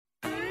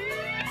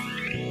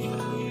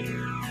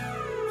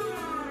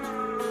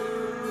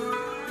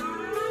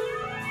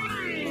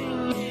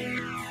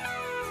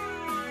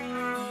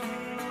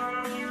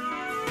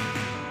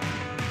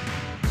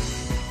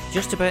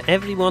Just about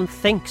everyone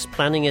thinks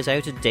planning is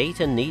out of date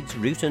and needs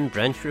root and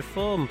branch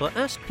reform, but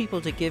ask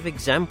people to give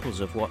examples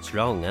of what's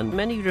wrong, and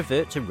many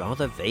revert to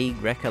rather vague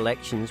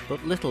recollections,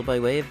 but little by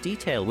way of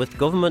detail, with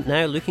government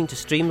now looking to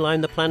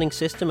streamline the planning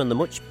system and the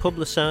much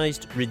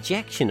publicised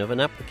rejection of an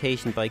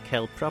application by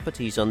Kell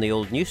Properties on the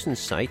old nuisance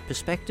site.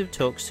 Perspective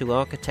talks to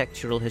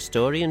architectural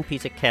historian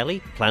Peter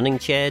Kelly, planning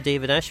chair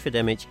David Ashford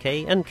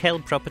MHK, and Kell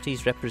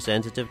Properties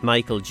representative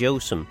Michael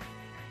Josum.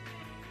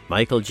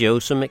 Michael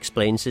Josum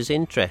explains his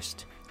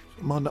interest.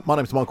 My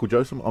name's Michael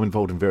Josum. I'm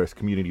involved in various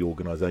community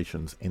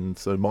organisations, and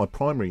so my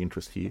primary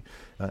interest here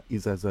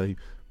is as a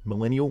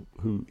millennial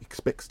who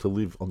expects to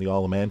live on the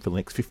Isle of Man for the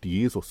next 50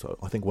 years or so.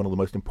 I think one of the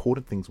most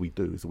important things we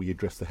do is that we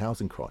address the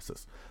housing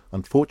crisis.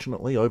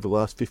 Unfortunately, over the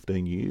last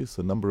 15 years,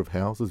 the number of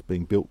houses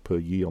being built per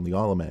year on the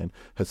Isle of Man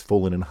has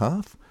fallen in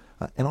half,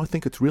 and I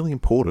think it's really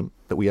important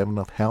that we have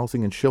enough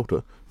housing and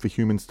shelter for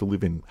humans to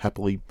live in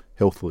happily,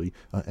 healthily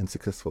and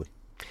successfully.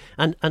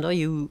 And are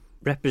you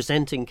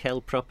representing Kell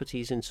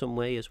Properties in some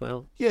way as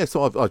well? Yeah,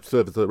 so I've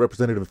served as a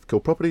representative of Kell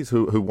Properties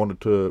who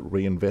wanted to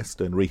reinvest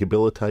and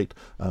rehabilitate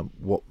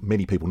what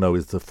many people know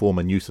is the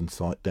former nuisance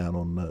site down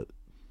on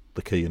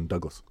the Quay in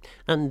Douglas.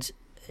 And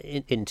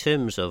in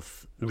terms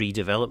of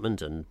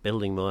redevelopment and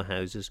building more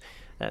houses,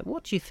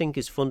 what do you think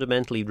is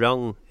fundamentally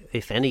wrong,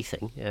 if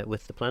anything,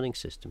 with the planning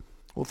system?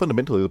 Well,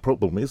 fundamentally the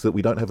problem is that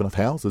we don't have enough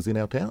houses in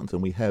our towns,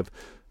 and we have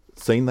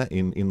seen that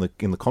in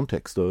the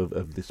context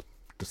of this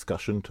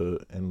discussion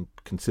and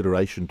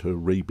consideration to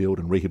rebuild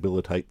and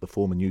rehabilitate the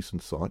former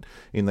nuisance site,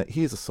 in that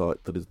here's a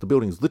site that is, the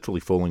building is literally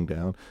falling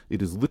down,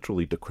 it is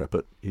literally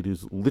decrepit, it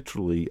is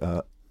literally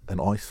an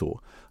eyesore,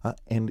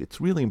 and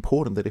it's really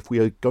important that if we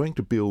are going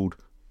to build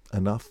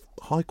enough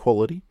high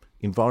quality,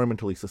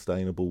 environmentally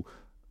sustainable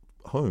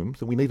homes,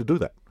 then we need to do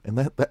that, and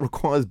that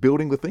requires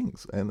building the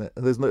things, and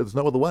there's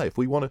no other way. If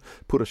we want to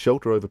put a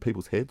shelter over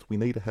people's heads, we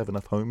need to have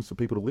enough homes for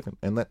people to live in,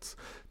 and that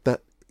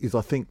is,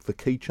 I think, the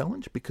key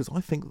challenge, because I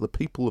think the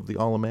people of the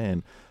Isle of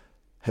Man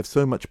have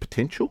so much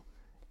potential,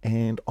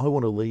 and I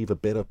want to leave a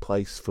better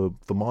place for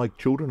my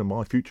children and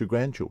my future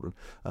grandchildren,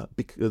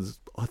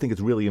 because I think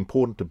it's really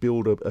important to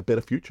build a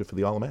better future for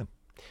the Isle of Man.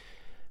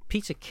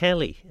 Peter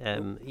Kelly,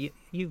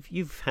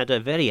 you've had a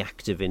very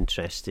active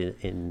interest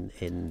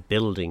in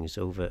buildings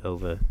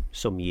over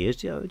some years.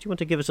 Do you want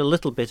to give us a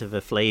little bit of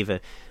a flavour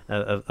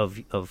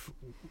of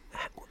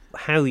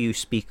how you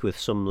speak with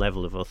some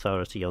level of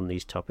authority on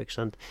these topics,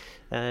 and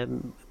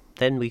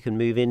then we can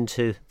move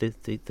into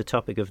the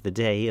topic of the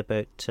day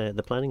about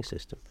the planning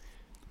system.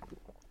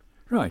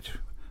 Right.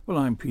 Well,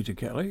 I'm Peter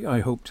Kelly. I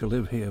hope to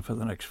live here for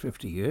the next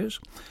 50 years.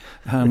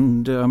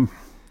 And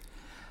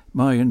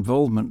my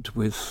involvement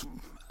with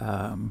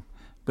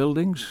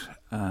buildings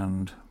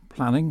and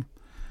planning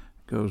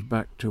goes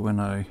back to when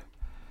I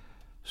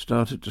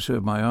started to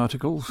serve my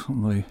articles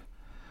on the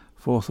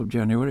 4th of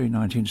January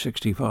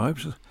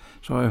 1965.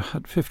 So I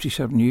had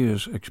 57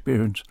 years'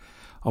 experience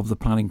of the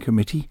planning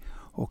committee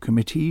or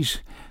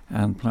committees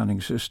and planning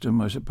system,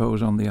 I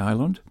suppose, on the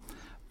island.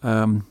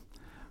 I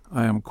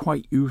am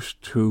quite used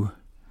to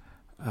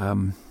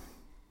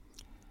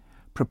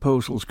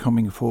proposals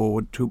coming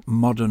forward to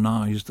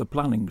modernise the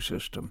planning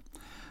system.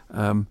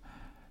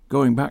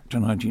 Going back to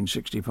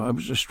 1965, it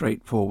was a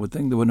straightforward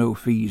thing. There were no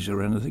fees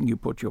or anything. You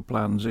put your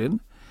plans in,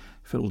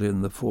 filled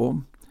in the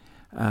form,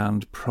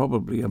 and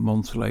probably a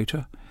month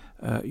later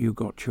you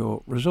got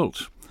your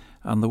results.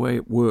 And the way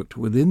it worked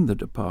within the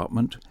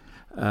department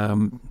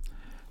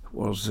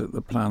was that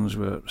the plans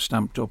were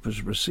stamped up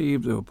as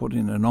received, they were put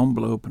in an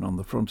envelope, and on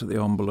the front of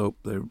the envelope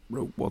they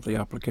wrote what the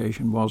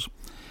application was.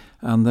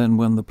 And then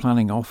when the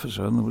planning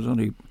officer, and there was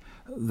only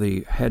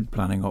the head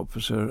planning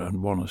officer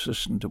and one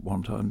assistant at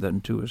one time,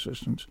 then two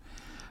assistants,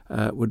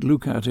 would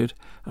look at it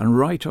and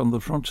write on the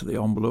front of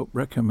the envelope,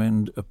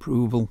 recommend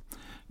approval,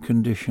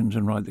 conditions,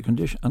 and write the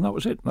condition, and that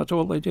was it. That's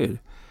all they did,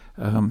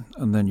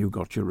 and then you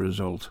got your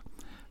result.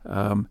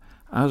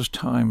 As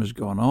time has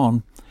gone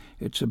on,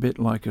 it's a bit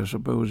like, I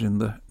suppose, in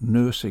the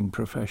nursing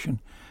profession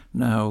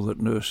now,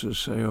 that nurses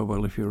say, oh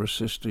well, if you're a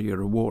sister,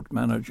 you're a ward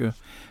manager,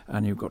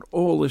 and you've got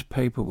all this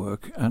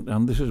paperwork,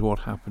 and this is what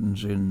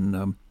happens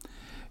in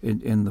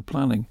the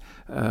planning.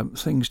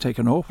 Things take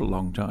an awful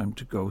long time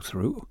to go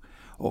through,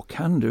 or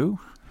can do,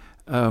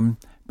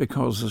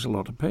 because there's a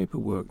lot of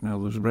paperwork. Now,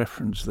 there's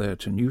reference there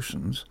to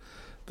nuisance.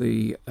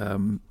 The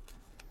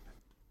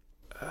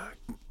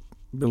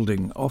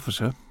building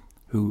officer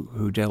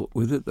who dealt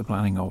with it, the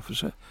planning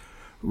officer,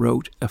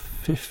 wrote a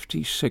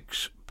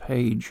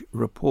 56-page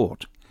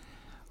report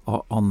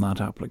on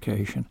that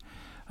application.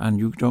 And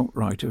you don't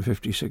write a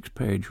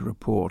 56-page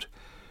report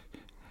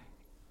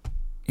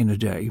in a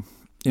day,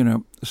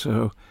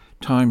 so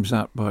times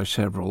that by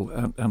several,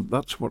 and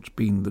that's what's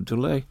been the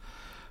delay.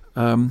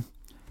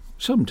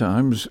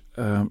 Sometimes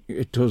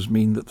it does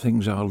mean that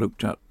things are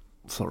looked at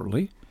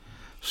thoroughly.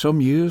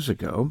 Some years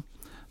ago,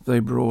 they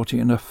brought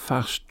in a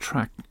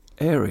fast-track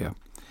area,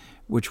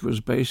 which was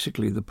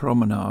basically the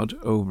promenade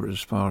over as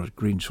far as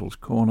Greensal's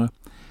Corner,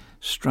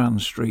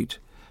 Strand Street,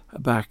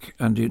 back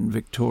and in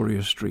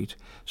Victoria Street.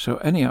 So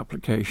any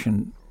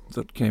application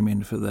that came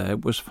in for there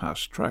was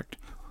fast-tracked,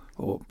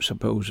 or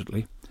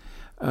supposedly.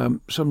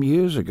 Some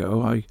years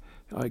ago,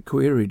 I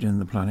queried in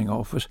the planning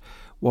office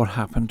what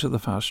happened to the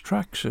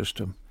fast-track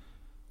system.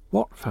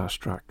 What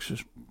fast-track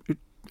system?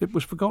 It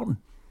was forgotten.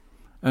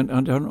 And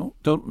I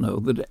don't know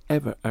that it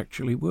ever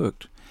actually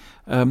worked.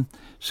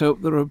 So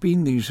there have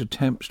been these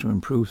attempts to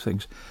improve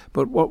things.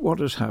 But what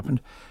has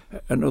happened?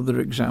 Another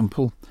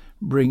example,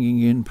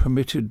 bringing in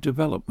permitted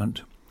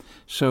development.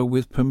 So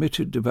with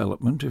permitted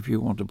development, if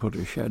you want to put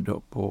a shed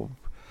up or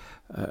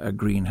a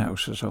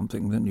greenhouse or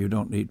something, then you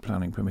don't need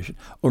planning permission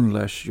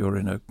unless you're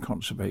in a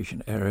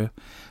conservation area.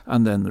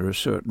 And then there are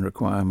certain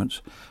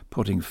requirements.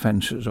 Putting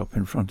fences up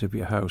in front of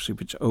your house,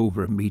 if it's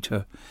over a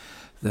metre,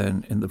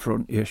 then in the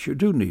front, yes, you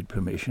do need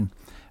permission.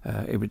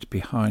 If it's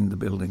behind the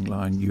building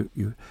line,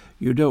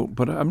 you don't.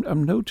 But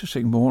I'm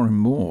noticing more and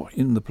more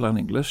in the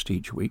planning list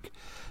each week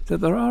that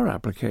there are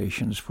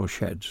applications for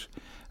sheds,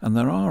 and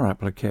there are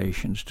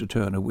applications to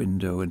turn a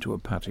window into a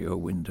patio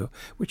window,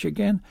 which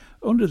again,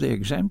 under the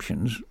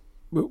exemptions,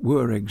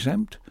 were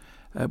exempt.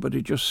 But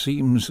it just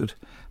seems that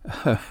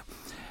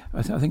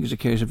I think it's a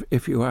case of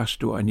if you ask,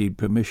 do I need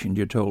permission,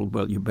 you're told,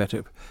 well, you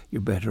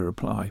better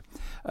apply.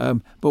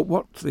 But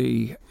what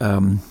the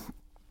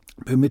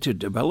permitted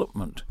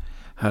development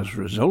has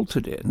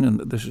resulted in, and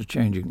this is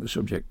changing the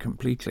subject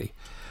completely,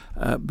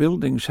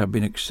 buildings have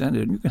been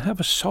extended. You can have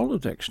a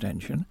solid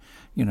extension,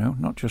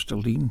 not just a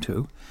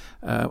lean-to,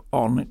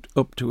 on it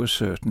up to a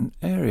certain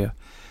area.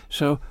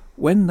 So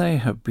when they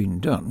have been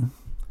done,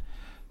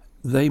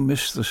 they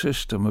miss the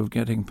system of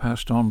getting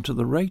passed on to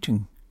the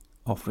rating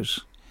office.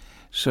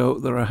 So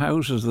there are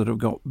houses that have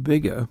got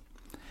bigger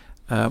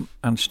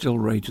and still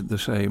rated the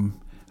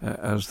same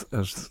as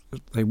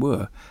they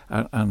were,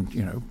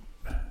 and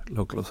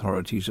local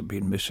authorities have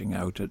been missing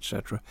out,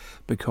 etc.,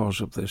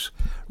 because of this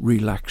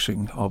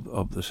relaxing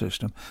of the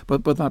system.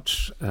 But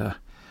that's a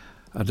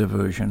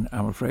diversion,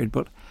 I'm afraid.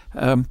 But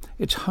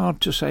it's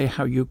hard to say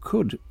how you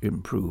could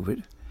improve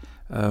it,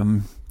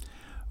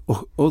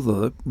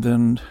 other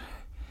than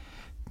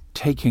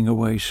taking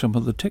away some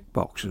of the tick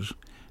boxes.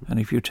 And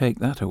if you take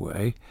that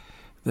away,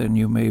 then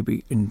you may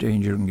be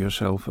endangering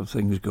yourself of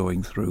things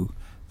going through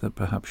that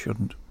perhaps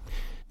shouldn't.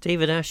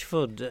 David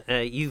Ashford,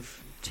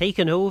 you've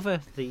taken over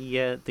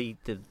the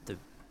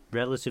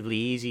relatively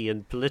easy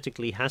and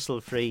politically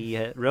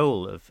hassle-free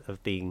role of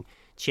being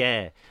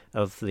chair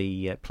of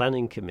the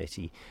planning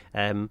committee.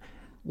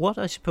 What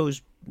I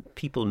suppose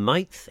people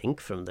might think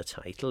from the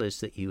title is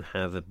that you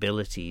have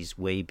abilities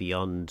way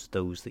beyond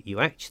those that you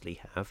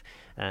actually have.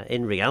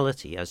 In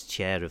reality, as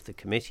chair of the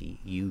committee,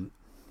 you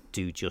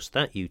do just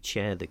that. You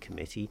chair the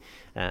committee.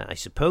 I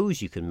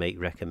suppose you can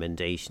make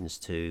recommendations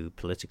to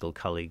political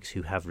colleagues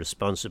who have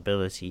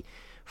responsibility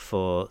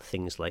for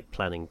things like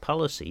planning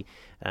policy,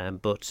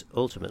 but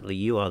ultimately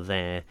you are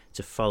there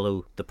to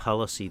follow the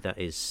policy that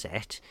is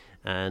set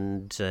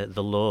and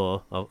the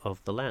law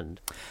of the land.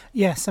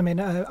 Yes, I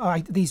mean,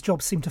 these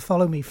jobs seem to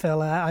follow me,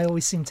 Phil. I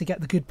always seem to get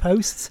the good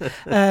posts.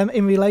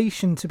 In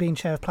relation to being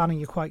chair of planning,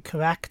 you're quite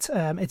correct.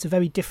 It's a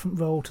very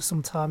different role to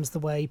sometimes the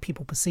way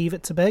people perceive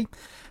it to be.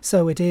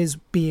 So it is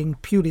being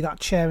purely that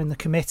chair in the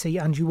committee,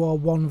 and you are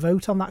one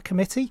vote on that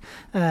committee.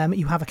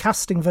 You have a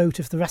casting vote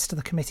if the rest of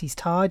the committee's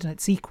tied and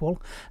it's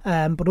equal.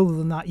 But other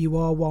than that, you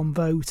are one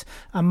vote.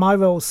 And my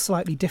role is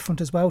slightly different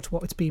as well to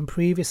what it's been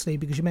previously,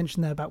 because you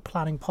mentioned there about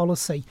planning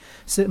policy.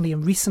 Certainly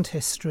in recent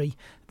history,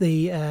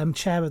 the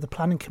chair of the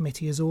planning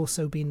committee has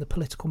also been the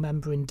political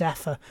member in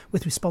DEFA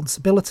with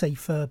responsibility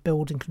for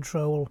building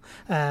control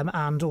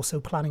and also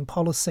planning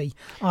policy.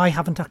 I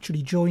haven't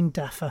actually joined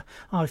DEFA.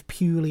 I've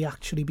purely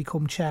actually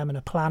become chairman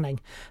of planning.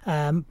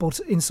 But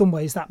in some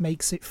ways that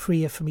makes it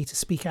freer for me to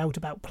speak out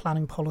about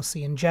planning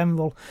policy in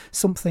general,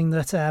 something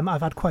that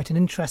I've had quite an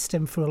interest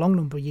in for a long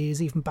number of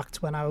years, even back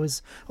to when I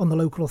was on the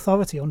local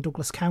authority, on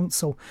Douglas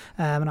Council.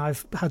 And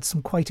I've had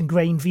some quite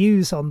ingrained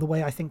views on the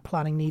way I think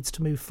planning needs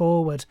to move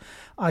forward.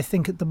 I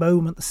think at the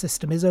moment the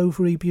system is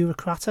overly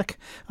bureaucratic.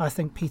 I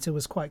think Peter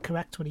was quite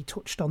correct when he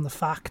touched on the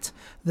fact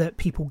that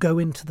people go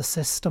into the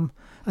system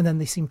and then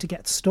they seem to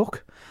get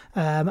stuck.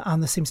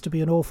 And there seems to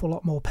be an awful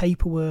lot more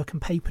paperwork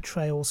and paper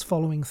trails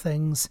following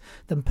things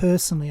than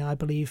personally I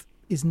believe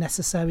is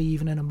necessary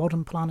even in a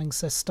modern planning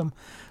system.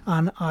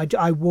 And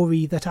I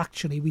worry that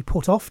actually we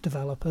put off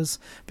developers,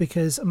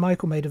 because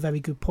Michael made a very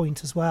good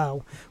point as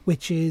well,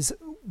 which is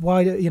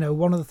why,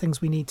 one of the things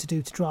we need to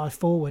do to drive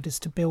forward is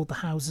to build the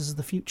houses of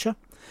the future.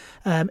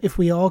 If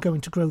we are going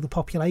to grow the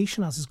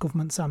population, as is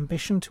government's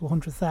ambition, to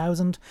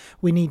 100,000,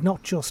 we need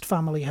not just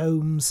family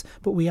homes,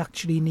 but we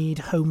actually need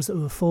homes that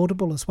are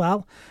affordable as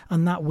well,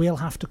 and that will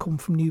have to come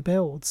from new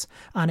builds.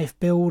 And if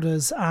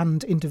builders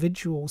and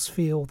individuals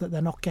feel that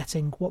they're not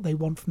getting what they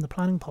want from the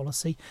planning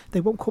policy, they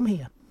won't come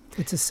here.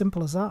 It's as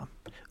simple as that.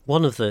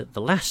 One of the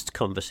last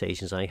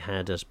conversations I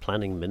had as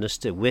planning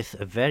minister with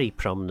a very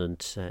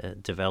prominent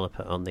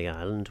developer on the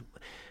island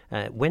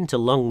went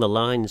along the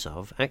lines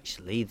of,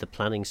 actually, the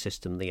planning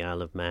system, the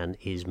Isle of Man,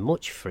 is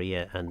much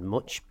freer and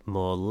much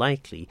more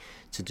likely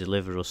to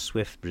deliver us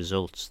swift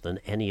results than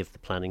any of the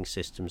planning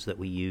systems that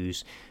we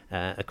use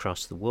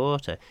across the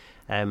water.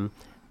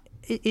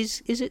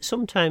 Is it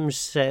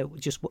sometimes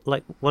just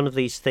like one of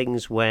these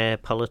things where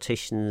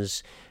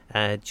politicians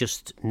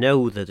just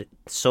know that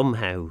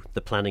somehow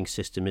the planning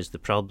system is the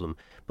problem,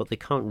 but they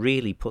can't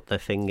really put their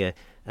finger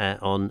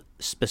on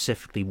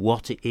specifically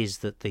what it is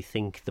that they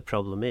think the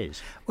problem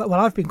is? Well,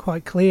 I've been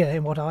quite clear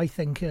in what I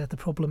think the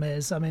problem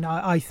is. I mean,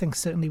 I think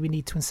certainly we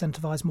need to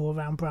incentivise more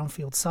around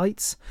brownfield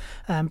sites.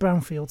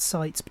 Brownfield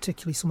sites,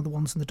 particularly some of the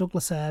ones in the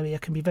Douglas area,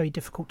 can be very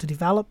difficult to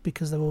develop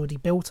because they're already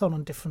built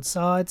on different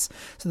sides.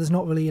 So there's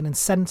not really an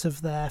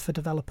incentive there for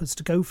developers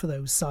to go for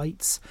those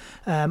sites.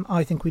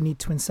 I think we need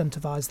to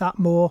incentivise that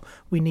more.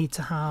 We need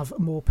to have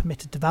more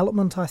permitted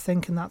development, I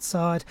think, in that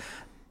side.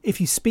 If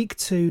you speak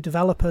to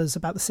developers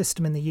about the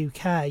system in the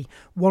UK,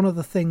 one of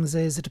the things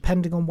is that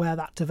depending on where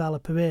that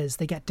developer is,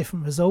 they get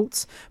different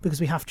results, because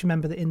we have to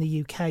remember that in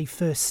the UK,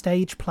 first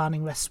stage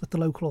planning rests with the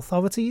local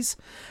authorities.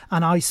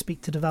 And I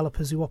speak to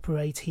developers who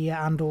operate here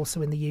and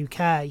also in the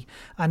UK.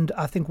 And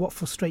I think what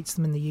frustrates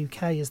them in the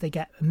UK is they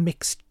get a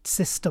mixed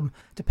system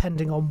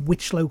depending on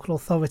which local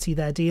authority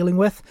they're dealing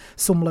with.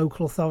 Some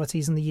local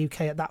authorities in the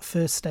UK at that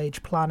first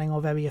stage planning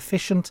are very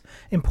efficient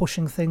in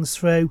pushing things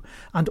through,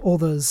 and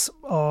others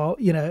are,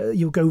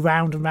 you'll go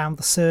round and round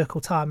the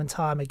circle time and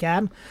time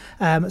again.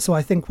 So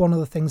I think one of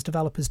the things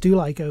developers do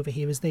like over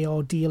here is they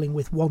are dealing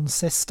with one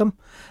system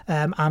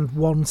and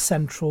one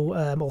central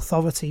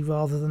authority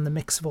rather than the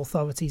mix of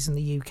authorities in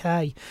the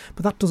UK.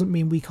 But that doesn't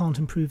mean we can't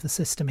improve the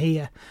system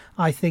here.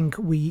 I think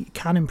we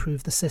can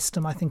improve the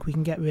system. I think we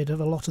can get rid of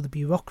a lot of the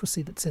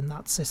bureaucracy that's in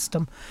that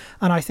system.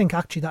 And I think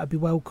actually that would be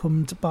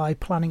welcomed by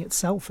planning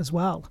itself as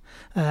well,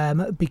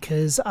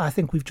 because I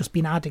think we've just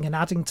been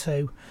adding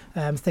to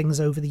things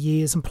over the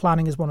years, and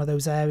planning is one of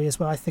those areas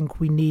where I think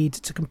we need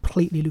to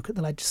completely look at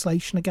the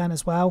legislation again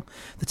as well.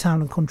 The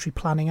Town and Country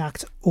Planning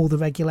Act, all the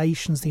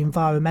regulations, the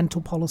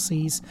environmental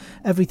policies,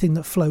 everything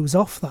that flows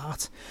off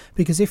that.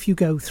 Because if you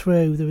go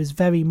through, there is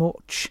very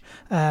much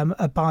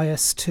a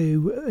bias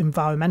to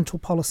environmental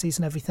policies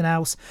and everything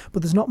else,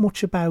 but there's not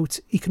much about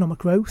economic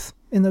growth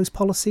in those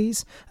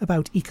policies,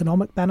 about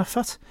economic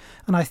benefit.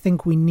 And I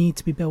think we need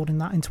to be building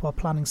that into our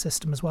planning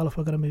system as well if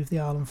we're going to move the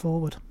island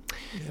forward.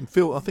 And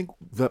Phil, I think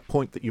that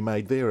point that you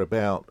made there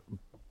about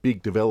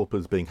big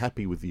developers being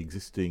happy with the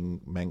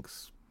existing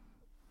Manx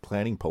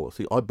planning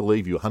policy, I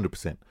believe you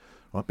 100%.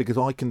 Right, because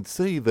I can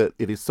see that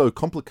it is so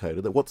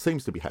complicated that what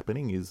seems to be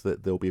happening is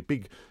that there'll be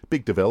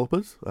big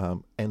developers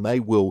and they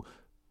will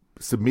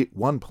submit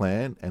one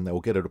plan and they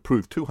will get it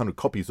approved, 200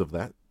 copies of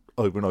that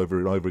over and over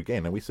and over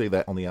again. And we see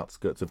that on the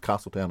outskirts of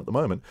Castletown at the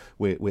moment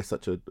where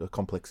such a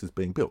complex is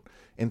being built.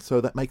 And so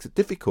that makes it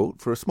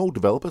difficult for a small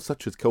developer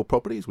such as Kell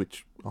Properties,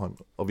 which I'm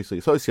obviously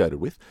associated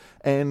with.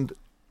 And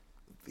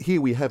here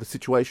we have a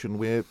situation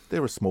where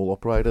they're a small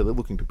operator, they're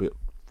looking to build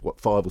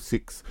 5 or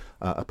 6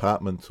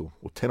 apartments or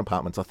 10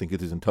 apartments, I think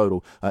it is in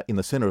total, in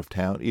the centre of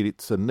town.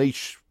 It's a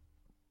niche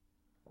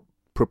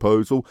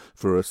proposal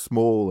for a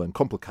small and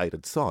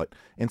complicated site,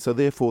 and so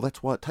therefore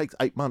that's why it takes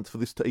 8 months for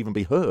this to even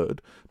be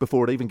heard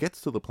before it even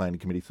gets to the planning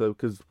committee. So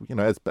because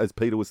as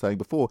Peter was saying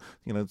before,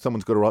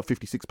 someone's got to write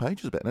 56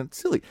 pages about it, and it's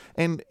silly.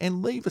 And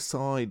leave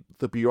aside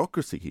the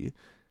bureaucracy here,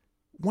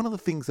 one of the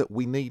things that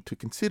we need to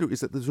consider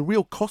is that there's a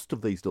real cost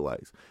of these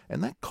delays,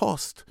 and that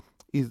cost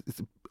is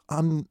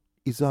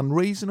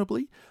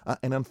unreasonably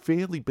and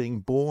unfairly being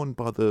borne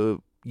by the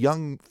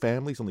young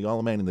families on the Isle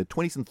of Man in their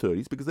 20s and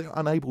 30s, because they're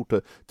unable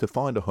to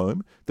find a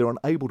home. They're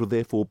unable to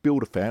therefore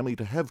build a family,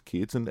 to have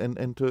kids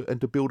and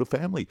to build a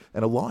family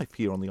and a life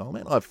here on the Isle of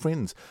Man. I have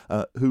friends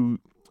who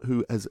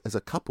as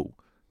a couple,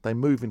 they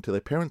move into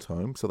their parents'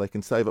 home so they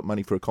can save up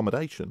money for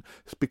accommodation.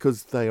 It's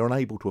because they are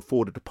unable to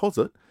afford a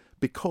deposit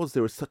because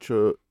there is such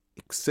a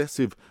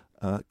excessive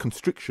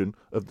constriction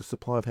of the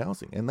supply of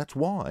housing. And that's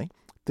why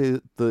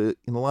in the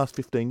last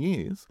 15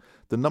 years,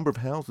 the number of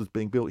houses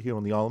being built here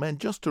on the Isle of Man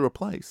just to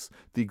replace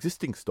the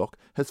existing stock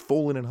has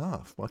fallen in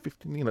half by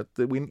 15.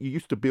 When you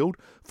used to build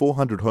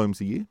 400 homes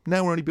a year,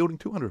 now we're only building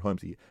 200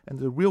 homes a year, and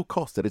the real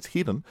cost that it's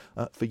hidden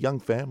for young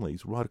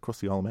families right across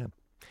the Isle of Man.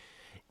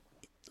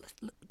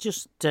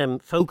 Just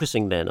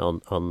focusing then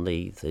on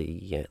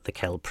the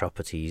Kell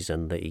Properties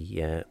and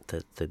the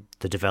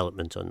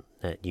development on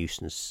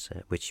nuisance,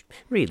 which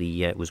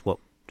really was what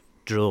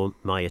drew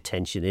my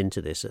attention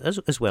into this,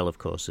 as well, of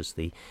course, as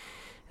the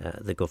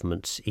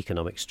government's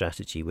economic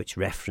strategy, which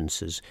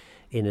references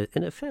in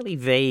a fairly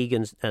vague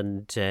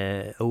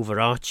and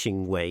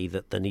overarching way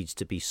that there needs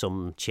to be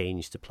some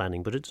change to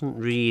planning, but it doesn't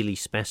really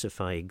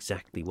specify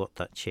exactly what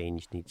that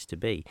change needs to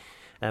be.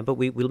 But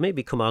we'll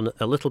maybe come on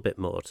a little bit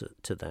more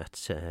to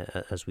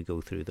that as we go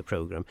through the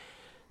programme.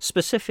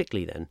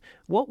 Specifically then,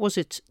 what was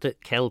it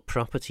that Kell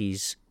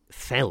Properties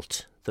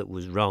felt that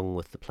was wrong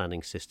with the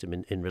planning system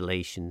in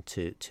relation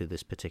to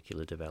this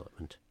particular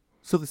development?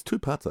 So there's two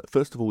parts of that.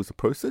 First of all is the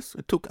process.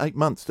 It took 8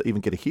 months to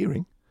even get a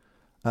hearing.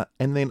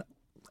 And then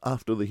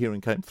after the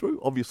hearing came through,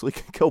 obviously,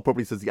 Kel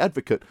Properties, as the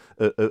advocate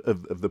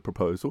of the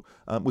proposal,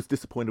 was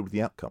disappointed with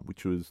the outcome,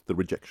 which was the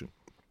rejection.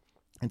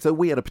 And so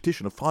we had a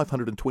petition of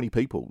 520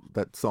 people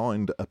that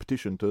signed a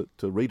petition to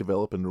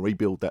redevelop and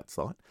rebuild that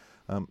site.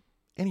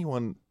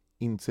 Anyone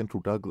in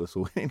Central Douglas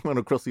or anyone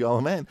across the Isle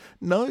of Man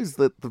knows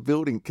that the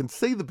building, can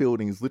see the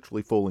building is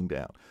literally falling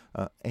down.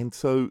 And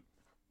so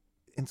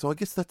I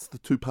guess that's the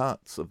two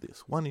parts of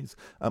this. One is,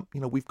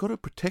 we've got to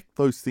protect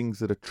those things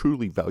that are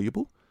truly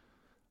valuable,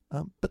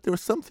 but there are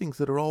some things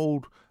that are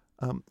old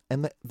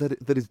and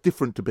that is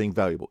different to being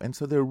valuable. And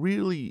so there are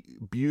really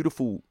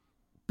beautiful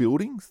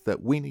buildings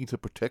that we need to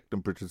protect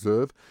and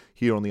preserve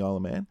here on the Isle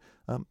of Man,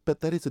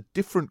 but that is a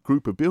different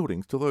group of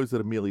buildings to those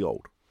that are merely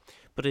old.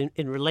 But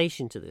in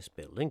relation to this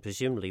building,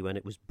 presumably when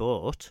it was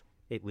bought,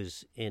 it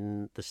was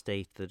in the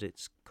state that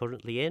it's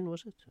currently in,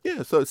 was it?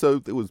 Yeah,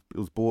 so it was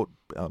bought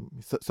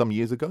some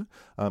years ago.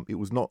 It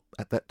was not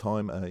at that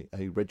time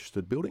a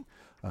registered building.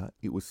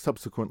 It was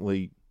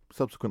subsequently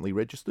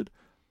registered,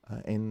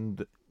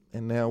 and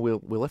now we're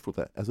left with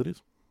that as it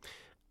is.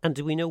 And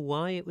do we know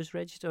why it was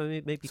registered? I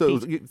mean, maybe so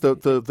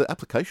the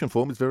application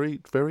form is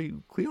very, very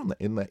clear on that,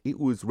 in that it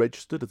was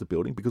registered as a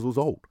building because it was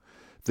old.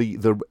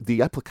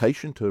 The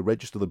application to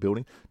register the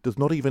building does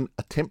not even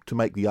attempt to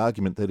make the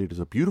argument that it is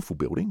a beautiful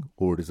building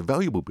or it is a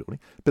valuable building,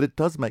 but it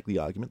does make the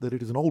argument that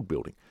it is an old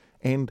building.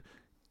 And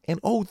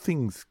old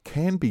things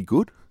can be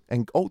good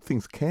and old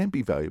things can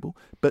be valuable,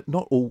 but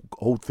not all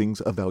old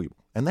things are valuable.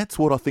 And that's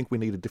what I think we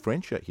need to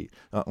differentiate here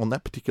on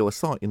that particular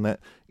site, in that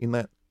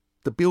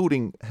the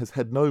building has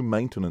had no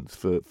maintenance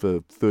for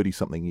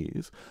 30-something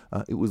years.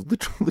 It was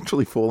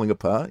literally falling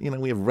apart.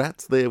 We have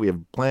rats there, we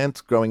have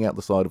plants growing out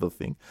the side of the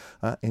thing.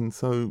 And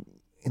so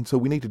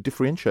we need to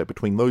differentiate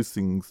between those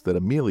things that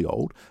are merely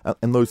old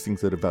and those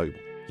things that are valuable.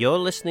 You're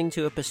listening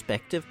to a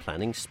Perspective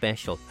Planning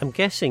special. I'm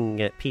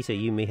guessing, Peter,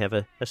 you may have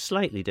a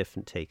slightly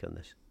different take on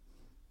this.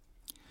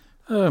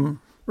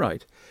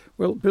 Right.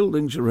 Well,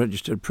 buildings are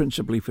registered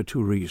principally for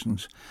two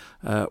reasons.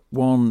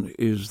 One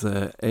is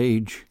their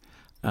age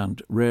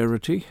and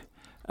rarity,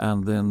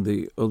 and then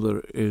the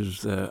other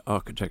is their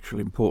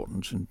architectural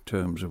importance in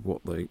terms of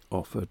what they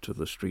offer to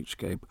the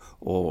streetscape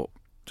or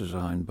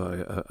designed by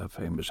a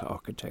famous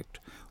architect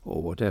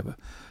or whatever.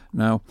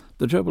 Now,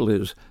 the trouble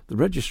is, the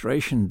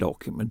registration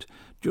document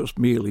just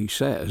merely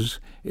says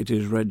it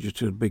is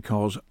registered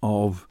because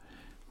of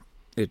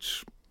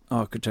its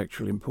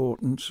architectural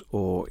importance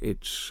or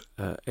its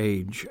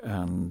age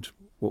and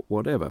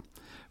whatever,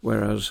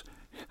 whereas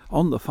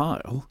on the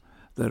file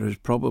there is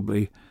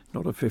probably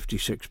not a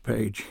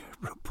 56-page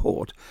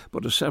report,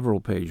 but a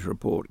several-page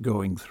report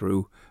going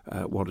through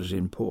what is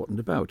important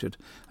about it.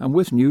 And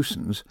with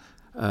nuisance,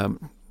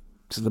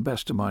 to the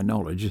best of my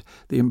knowledge,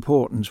 the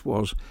importance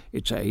was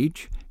its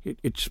age.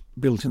 It's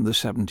built in the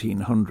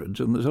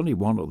 1700s, and there's only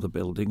one other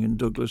building in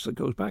Douglas that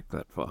goes back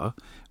that far,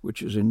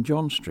 which is in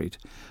John Street.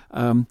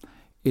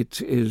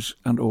 It is,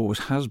 and always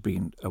has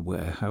been, a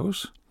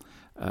warehouse.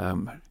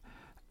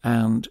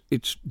 And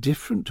it's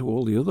different to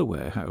all the other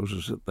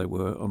warehouses that there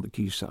were on the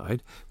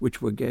quayside,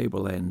 which were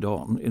gable end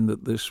on, in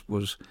that this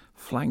was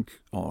flank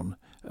on,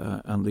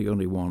 and the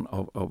only one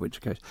of its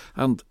case,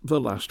 and the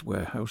last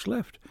warehouse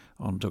left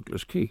on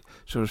Douglas Quay.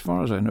 So as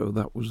far as I know,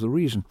 that was the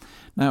reason.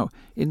 Now,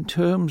 in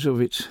terms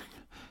of its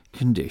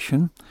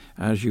condition,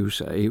 as you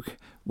say,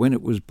 when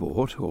it was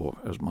bought, or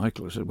as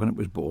Michael said, when it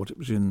was bought, it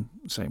was in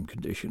the same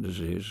condition as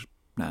it is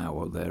now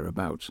or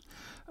thereabouts.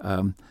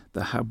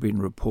 There have been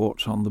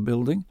reports on the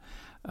building.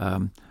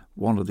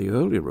 One of the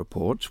earlier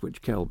reports,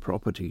 which Kel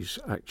Properties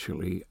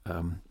actually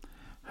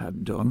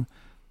had done,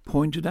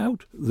 pointed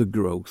out the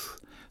growth,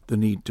 the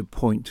need to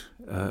point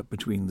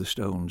between the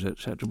stones,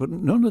 etc. But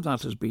none of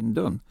that has been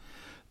done.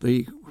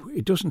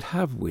 It doesn't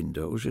have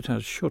windows, it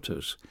has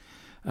shutters.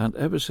 And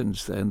ever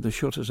since then, the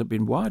shutters have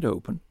been wide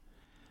open.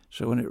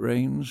 So when it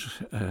rains,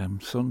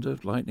 thunder,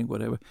 lightning,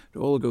 whatever, it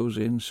all goes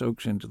in,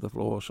 soaks into the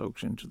floor,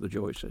 soaks into the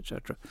joists,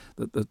 etc.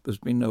 There's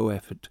been no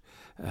effort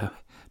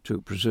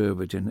to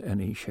preserve it in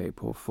any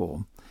shape or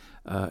form.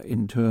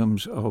 In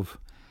terms of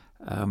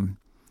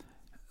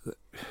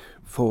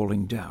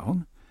falling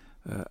down,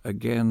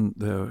 again,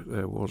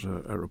 there was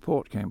a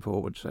report came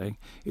forward saying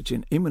it's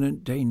in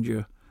imminent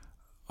danger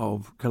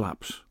of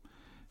collapse.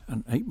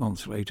 And 8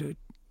 months later,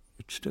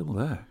 it's still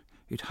there.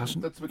 It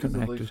hasn't That's because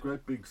connected. of these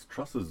great big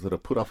trusses that are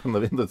put up in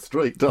the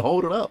street to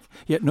hold it up.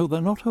 Yeah, no, they're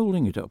not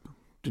holding it up.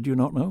 Did you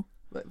not know?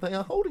 They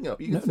are holding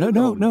up.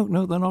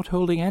 No, they're not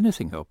holding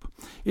anything up.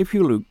 If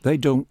you look, they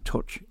don't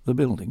touch the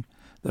building.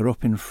 They're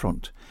up in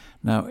front.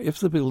 Now, if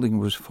the building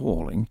was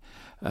falling,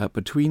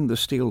 between the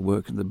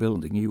steelwork and the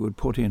building, you would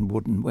put in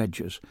wooden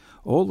wedges.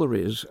 All there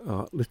is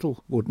are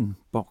little wooden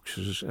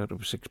boxes out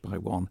of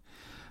 6x1,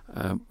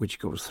 which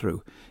goes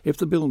through. If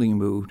the building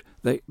moved,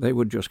 they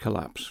would just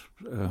collapse.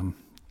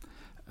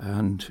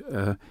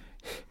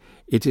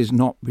 It is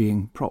not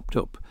being propped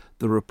up.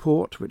 The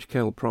report which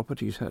Kel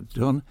Properties had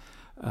done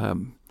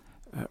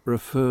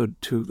referred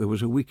to there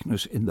was a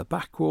weakness in the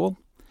back wall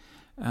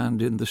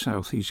and in the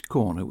southeast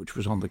corner, which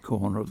was on the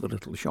corner of the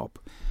little shop.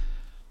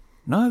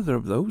 Neither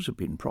of those have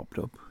been propped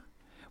up.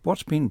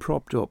 what's been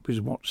propped up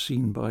is what's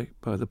seen by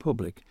the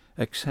public,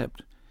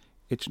 except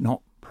it's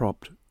not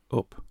propped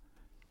up.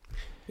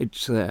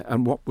 It's there.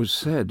 And what was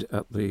said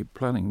at the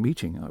planning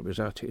meeting, I was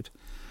at it,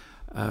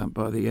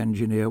 by the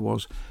engineer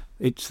was,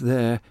 it's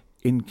there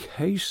in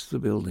case the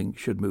building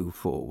should move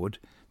forward,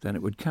 then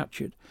it would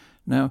catch it.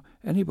 Now,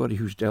 anybody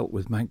who's dealt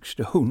with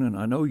Manxstone, and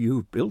I know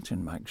you've built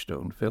in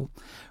Manxstone, Phil,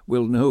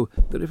 will know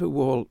that if a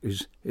wall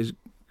is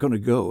going to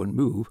go and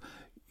move,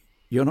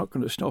 you're not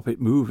going to stop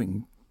it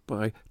moving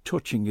by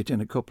touching it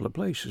in a couple of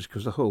places,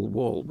 because the whole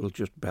wall will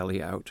just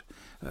belly out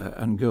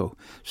and go.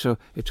 So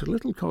it's a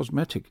little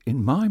cosmetic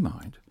in my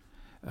mind,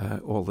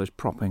 all this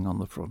propping on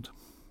the front.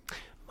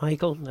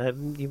 Michael,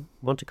 you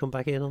want to come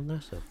back in on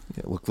that? Or?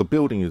 Yeah, look, the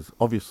building is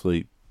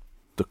obviously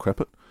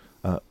decrepit.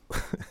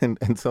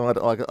 And so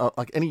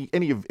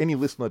any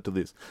listener to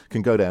this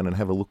can go down and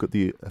have a look at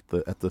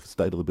the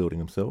state of the building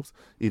themselves.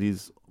 It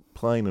is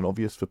plain and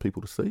obvious for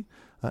people to see.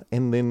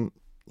 And then,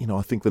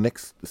 I think the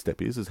next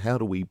step is how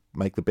do we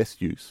make the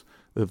best use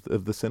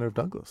of the centre of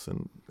Douglas?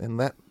 And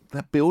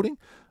that building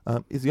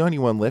is the only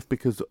one left,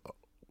 because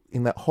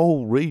in that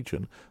whole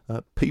region,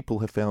 people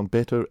have found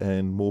better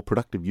and more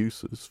productive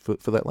uses for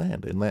that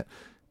land. In that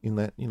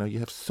you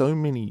have so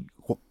many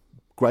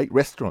great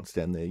restaurants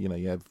down there.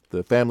 You have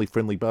the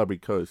family-friendly Barbary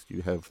Coast,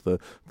 you have the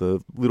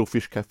Little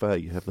Fish Cafe,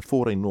 you have the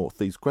 14 North,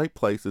 these great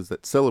places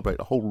that celebrate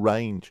a whole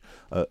range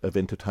of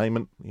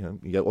entertainment.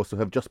 You also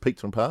have Just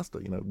Pizza and Pasta,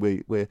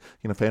 where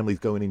families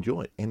go and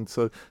enjoy. And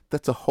so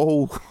that's a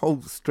whole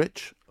whole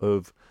stretch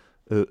of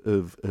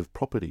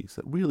properties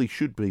that really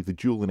should be the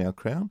jewel in our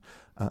crown.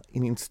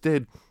 And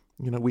instead,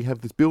 we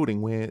have this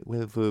building where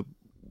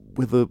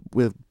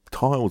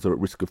tiles are at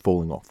risk of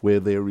falling off, where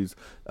there is,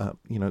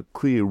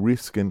 clear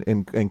risk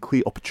and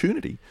clear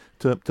opportunity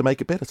to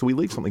make it better. So we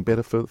leave something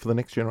better for the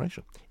next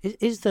generation.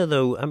 Is there,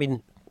 though, I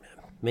mean,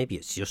 maybe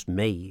it's just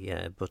me,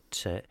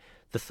 but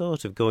the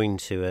thought of going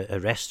to a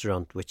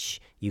restaurant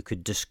which you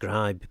could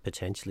describe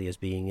potentially as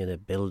being in a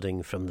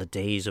building from the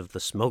days of the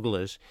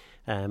smugglers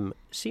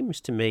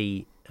seems to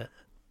me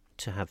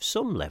to have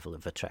some level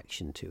of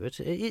attraction to it.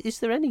 Is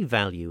there any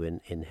value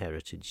in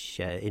heritage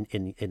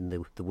in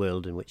the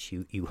world in which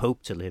you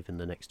hope to live in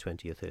the next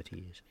 20 or 30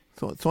 years?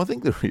 So I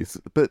think there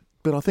is, but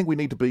I think we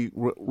need to be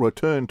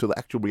returned to the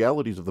actual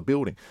realities of the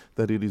building,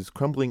 that it is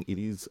crumbling, it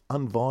is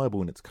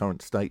unviable in its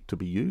current state to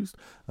be used.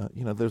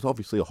 There's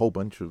obviously a whole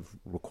bunch of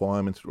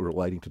requirements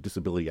relating to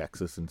disability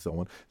access and so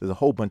on. There's a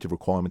whole bunch of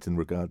requirements in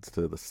regards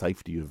to the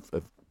safety of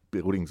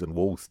buildings and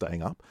walls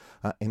staying up,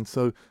 and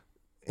so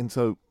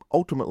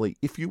ultimately,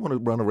 if you want to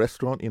run a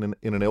restaurant in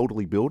an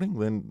elderly building,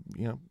 then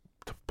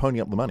to pony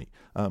up the money.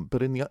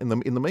 But in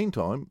the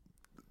meantime,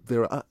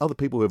 there are other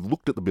people who have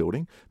looked at the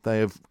building. They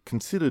have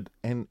considered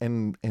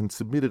and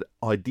submitted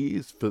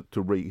ideas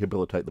to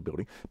rehabilitate the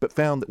building, but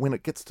found that when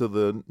it gets to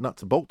the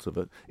nuts and bolts of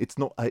it, it's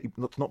not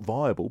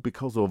viable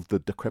because of the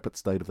decrepit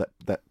state of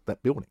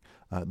that building.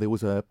 There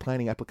was a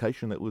planning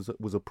application that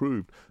was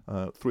approved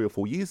 3 or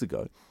 4 years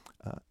ago.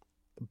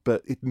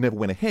 But it never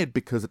went ahead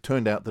because it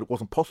turned out that it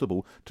wasn't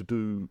possible to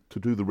do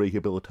the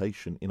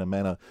rehabilitation in a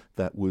manner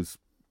that was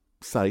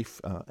safe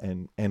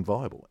and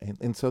viable.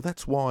 And so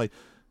that's why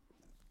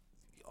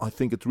I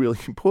think it's really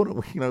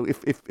important.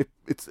 If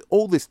it's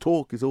all this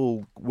talk is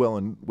all well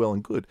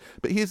and good,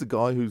 but here's a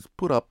guy who's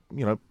put up,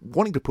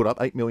 wanting to put up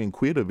 £8 million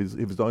of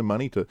his own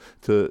money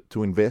to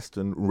invest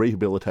in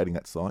rehabilitating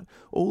that site.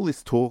 All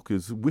this talk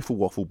is wiffle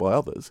waffle by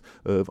others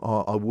of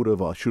I would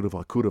have, I should have,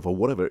 I could have, or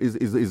whatever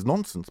is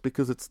nonsense,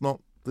 because it's not.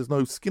 There's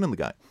no skin in the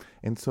game.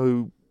 And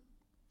so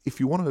if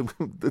you want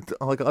to,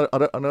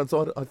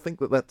 I think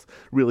that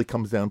really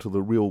comes down to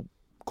the real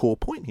core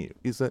point here,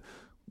 is that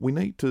we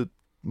need to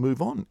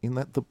move on, in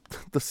that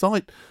the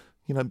site,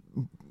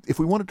 if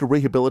we wanted to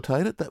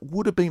rehabilitate it, that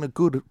would have been a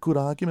good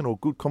argument or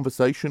good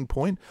conversation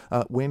point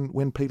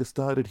when Peter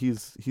started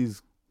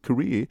his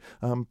career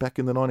back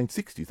in the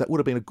 1960s. That would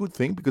have been a good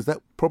thing, because that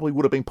probably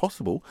would have been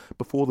possible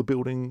before the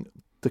building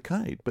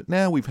decayed. But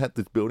now we've had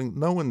this building,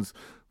 no one's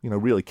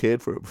really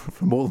cared for it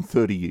for more than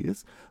 30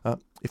 years.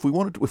 If we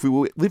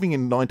were living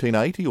in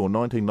 1980 or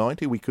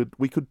 1990,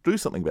 we could do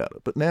something about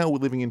it. But now we're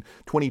living in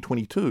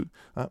 2022,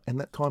 and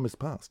that time has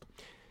passed.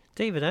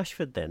 David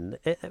Ashford, then,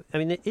 I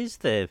mean, is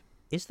there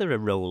a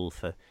role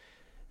for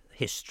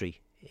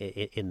history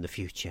in the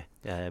future,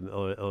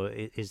 or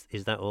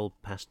is that all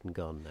past and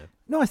gone now?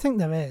 No, I think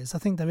there is. I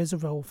think there is a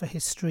role for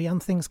history,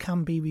 and things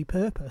can be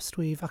repurposed.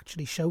 We've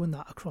actually shown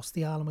that across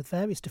the island with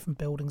various different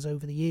buildings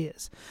over the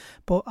years.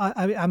 But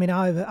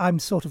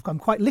I'm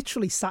quite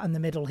literally sat in the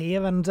middle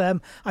here, and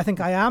I think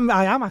I am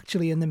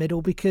actually in the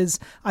middle, because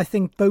I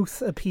think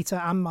both Peter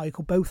and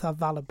Michael both have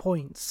valid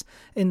points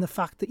in the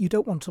fact that you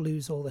don't want to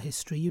lose all the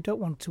history. You don't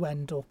want to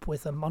end up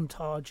with a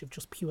montage of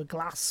just pure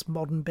glass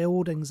modern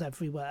buildings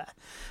everywhere.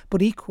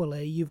 But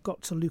equally, you've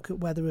got to look at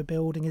whether a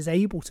building is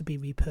able to be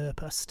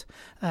repurposed.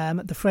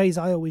 The phrase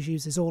I always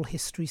use is all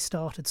history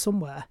started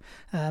somewhere.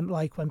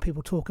 Like when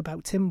people talk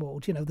about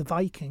Tynwald, the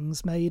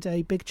Vikings made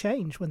a big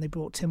change when they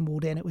brought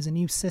Tynwald in. It was a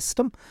new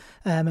system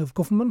of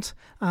government,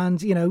 and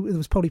there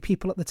was probably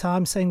people at the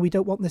time saying we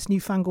don't want this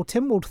newfangled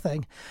Tynwald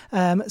thing.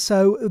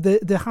 So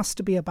there has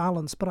to be a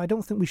balance, but I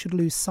don't think we should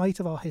lose sight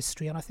of our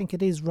history, and I think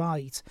it is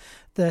right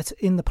that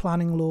in the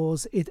planning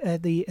laws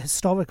the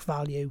historic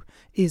value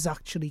is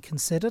actually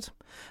considered.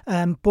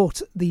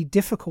 But the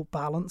difficult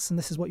balance, and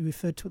this is what you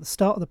referred to at the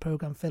start of the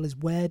programme, Phil, is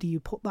where do you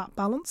put that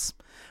balance?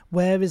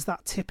 Where is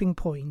that tipping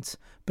point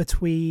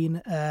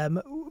between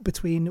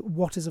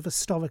what is of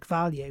historic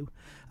value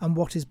and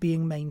what is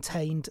being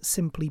maintained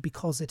simply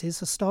because it is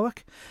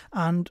historic?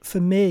 And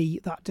for me,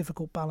 that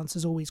difficult balance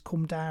has always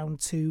come down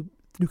to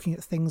looking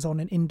at things on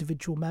an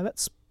individual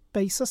merits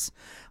basis.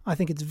 I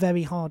think it's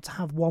very hard to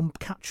have one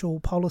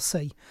catch-all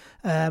policy,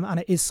 and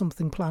it is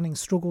something planning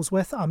struggles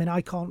with. I mean,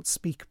 I can't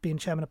speak, being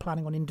chairman of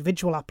planning, on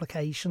individual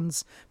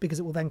applications because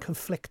it will then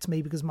conflict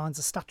me, because mine's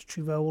a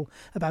statutory role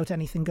about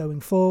anything going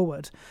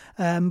forward.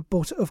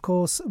 But of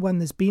course, when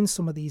there's been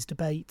some of these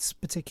debates,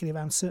 particularly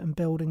around certain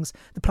buildings,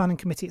 the planning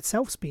committee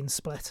itself's been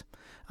split,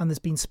 and there's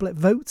been split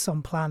votes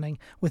on planning,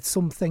 with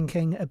some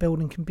thinking a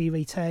building can be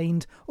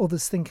retained,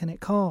 others thinking it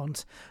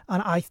can't.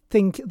 And I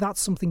think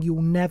that's something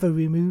you'll never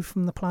remove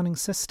from the planning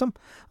system.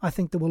 I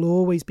think there will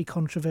always be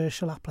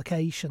controversial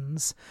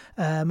applications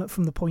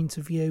from the point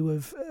of view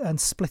of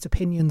and split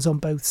opinions on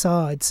both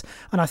sides,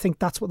 and I think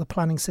that's what the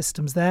planning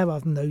system's there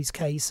of in those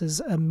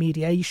cases,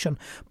 mediation.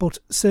 But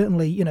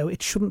certainly,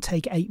 it shouldn't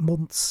take 8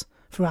 months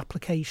for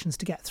applications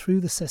to get through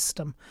the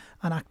system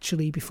and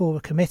actually before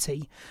a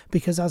committee,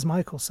 because as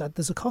Michael said,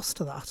 there's a cost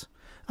to that.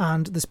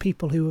 And there's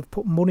people who have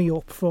put money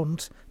up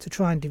front to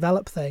try and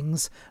develop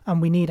things,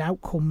 and we need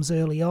outcomes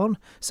early on.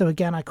 So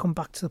again, I come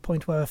back to the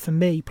point where, for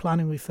me,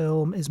 planning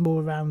reform is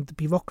more around the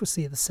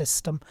bureaucracy of the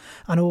system,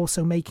 and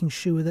also making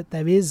sure that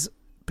there is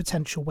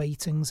potential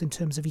weightings in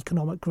terms of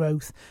economic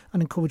growth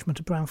and encouragement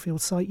of brownfield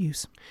site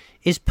use.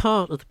 Is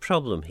part of the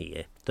problem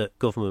here that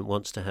government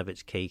wants to have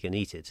its cake and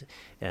eat it,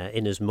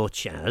 in as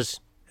much as,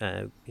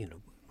 I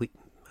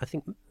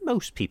think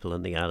most people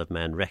in the Isle of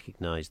Man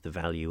recognise the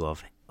value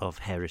of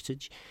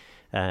heritage.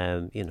 We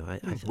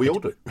all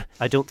do.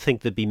 I don't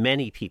think there'd be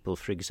many people,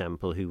 for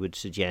example, who would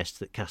suggest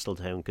that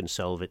Castletown can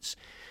solve its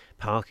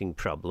parking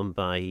problem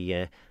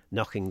by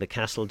knocking the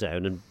castle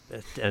down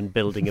and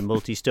building a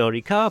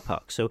multi-storey car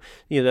park. So,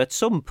 at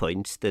some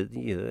point,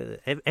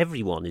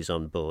 everyone is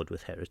on board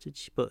with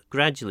heritage, but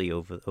gradually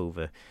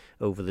over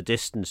the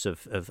distance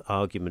of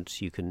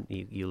arguments,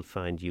 you'll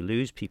find you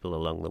lose people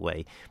along the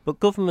way.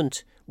 But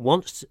government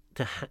wants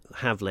to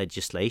have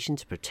legislation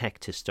to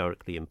protect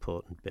historically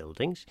important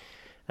buildings.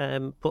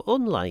 But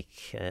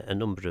unlike a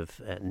number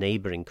of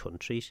neighbouring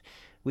countries,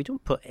 we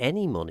don't put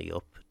any money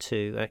up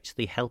to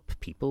actually help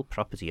people,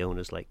 property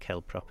owners like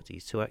Kell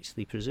Properties, to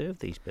actually preserve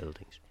these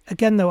buildings.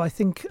 Again, though, I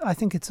think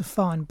it's a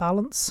fine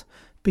balance,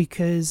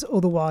 because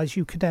otherwise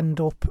you could end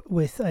up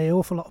with an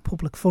awful lot of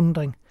public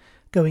funding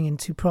going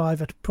into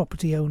private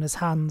property owners'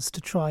 hands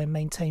to try and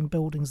maintain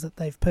buildings that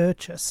they've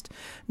purchased.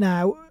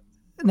 Now,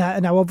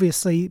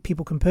 obviously,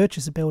 people can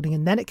purchase a building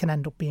and then it can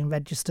end up being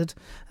registered,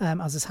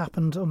 as has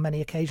happened on many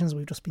occasions.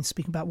 We've just been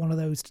speaking about one of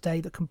those today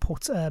that can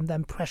put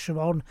then pressure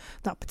on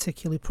that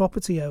particular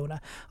property owner.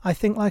 I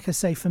think, like I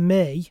say, for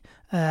me,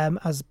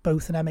 as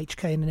both an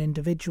MHK and an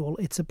individual,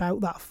 it's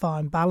about that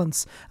fine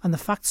balance. And the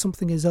fact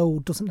something is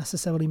old doesn't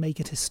necessarily make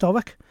it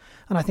historic.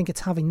 And I think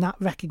it's having that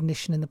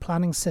recognition in the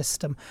planning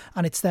system,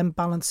 and it's then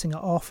balancing it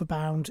off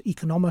around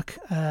economic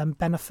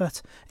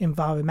benefit,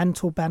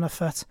 environmental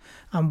benefit,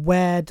 and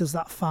where does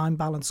that fine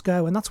balance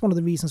go? And that's one of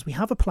the reasons we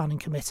have a planning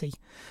committee.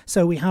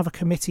 So we have a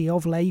committee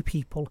of lay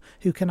people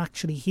who can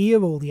actually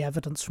hear all the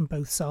evidence from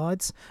both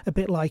sides, a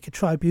bit like a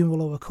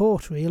tribunal or a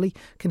court, really,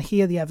 can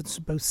hear the evidence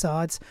from both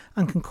sides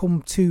and can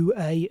come to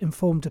a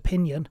informed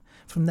opinion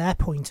from their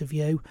point of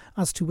view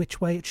as to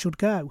which way it should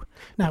go.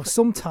 Now,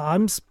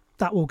 sometimes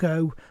that will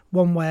go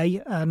one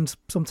way and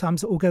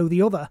sometimes it will go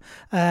the other.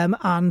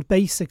 And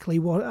basically,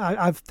 what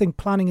I think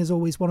planning is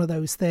always one of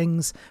those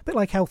things, a bit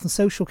like health and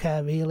social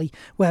care, really,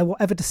 where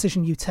whatever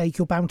decision you take,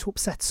 you're bound to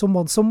upset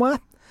someone somewhere.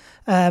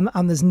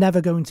 And there's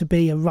never going to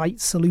be a right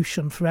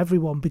solution for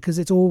everyone, because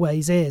it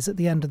always is, at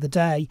the end of the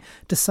day,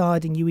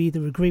 deciding you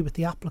either agree with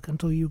the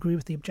applicant or you agree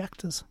with the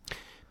objectors.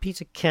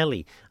 Peter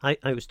Kelly, I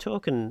was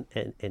talking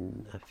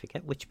in I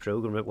forget which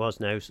programme it was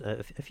now,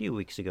 a few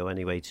weeks ago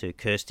anyway, to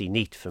Kirsty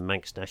Neat from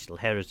Manx National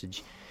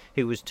Heritage,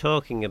 who was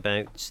talking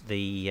about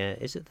the,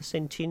 is it the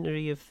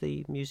centenary of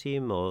the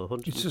museum? Or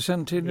 100? It's the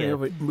centenary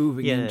of it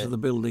moving into the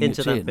building into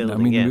it's that in. Building, I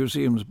mean, the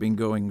museum's been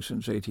going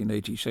since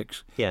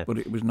 1886, but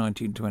it was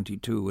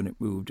 1922 when it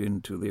moved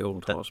into the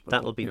old hospital.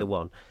 That'll be the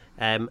one.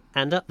 And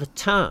at the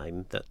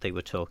time that they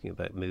were talking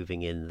about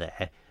moving in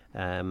there,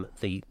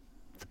 the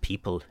the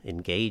people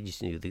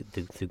engaged,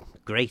 the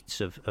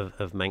greats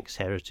of Manx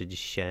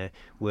heritage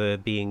were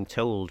being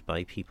told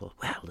by people,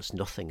 well, there's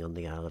nothing on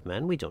the Isle of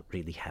Man. We don't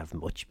really have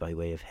much by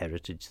way of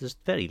heritage. There's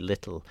very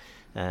little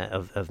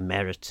of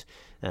merit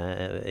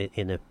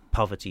in a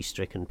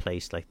poverty-stricken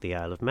place like the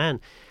Isle of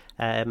Man.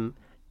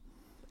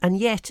 And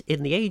yet,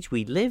 in the age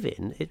we live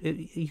in,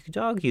 you could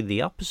argue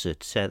the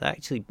opposite. That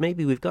actually,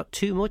 maybe we've got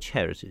too much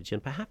heritage,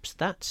 and perhaps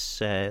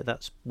that's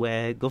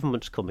where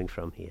government's coming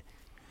from here.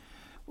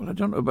 Well, I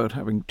don't know about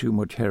having too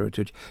much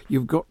heritage.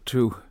 You've got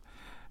to...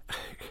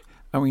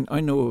 I mean,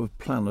 I know of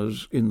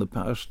planners in the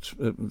past,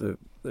 they're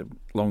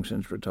long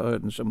since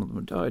retired, and some of them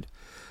have died,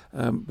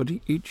 but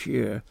each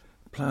year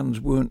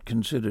plans weren't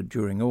considered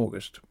during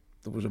August.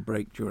 There was a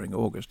break during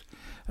August,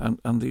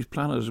 and these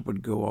planners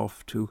would go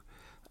off to...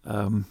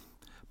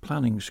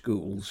 planning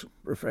schools,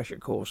 refresher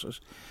courses,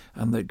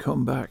 and they'd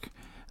come back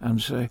and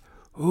say,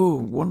 oh,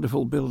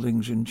 wonderful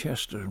buildings in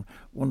Chester,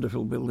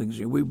 wonderful buildings.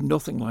 We've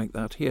nothing like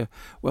that here.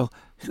 Well,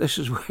 this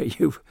is where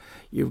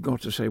you've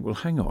got to say, well,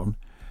 hang on,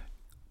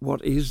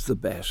 what is the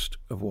best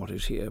of what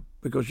is here?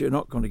 Because you're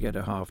not going to get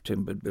a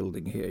half-timbered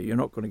building here. You're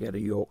not going to get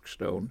a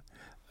Yorkstone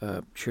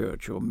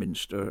church or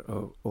minster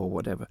or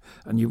whatever,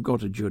 and you've got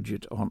to judge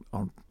it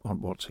on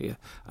what's here,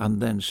 and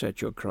then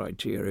set your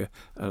criteria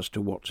as to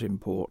what's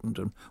important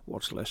and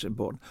what's less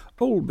important.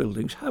 Old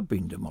buildings have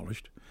been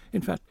demolished.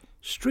 In fact,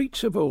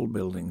 streets of old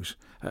buildings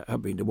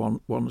have been to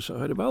one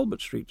side of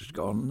Albert Street has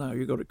gone. Now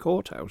you've got a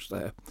courthouse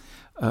there,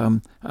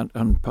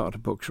 and part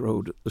of Bucks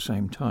Road at the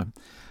same time.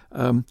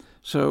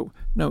 So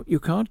no, you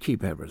can't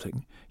keep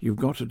everything. You've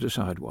got to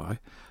decide why,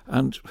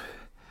 and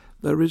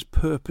there is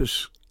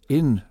purpose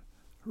in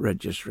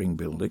registering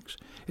buildings.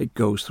 It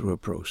goes through a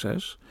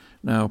process.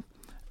 Now,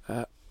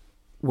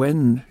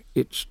 when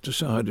it's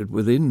decided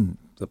within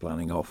the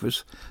planning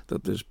office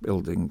that this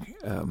building,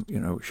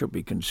 should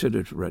be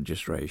considered for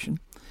registration,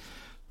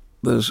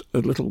 there's a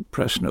little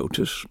press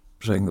notice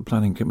saying the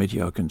planning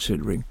committee are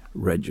considering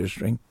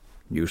registering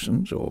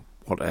nuisance or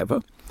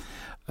whatever.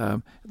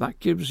 That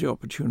gives the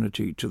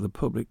opportunity to the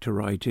public to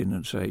write in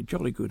and say,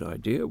 jolly good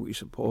idea, we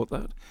support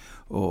that,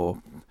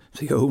 or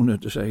the owner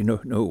to say,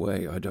 no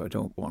way, I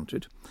don't want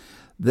it.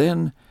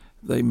 Then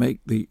they make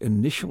the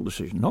initial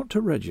decision, not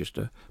to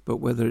register, but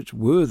whether it's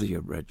worthy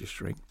of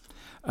registering,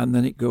 and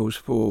then it goes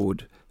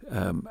forward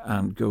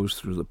and goes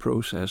through the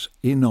process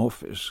in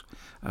office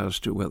as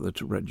to whether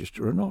to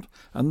register or not.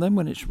 And then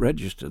when it's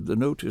registered, the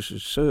notice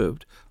is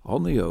served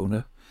on the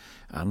owner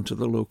and to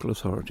the local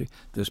authority.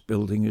 This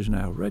building is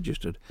now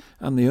registered,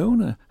 and the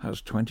owner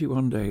has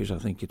 21 days, I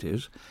think it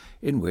is,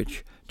 in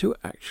which to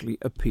actually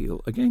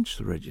appeal against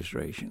the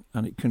registration,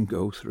 and it can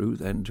go through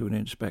then to an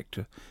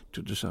inspector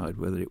to decide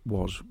whether it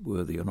was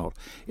worthy or not.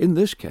 In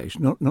this case,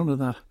 none of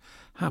that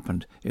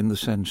happened, in the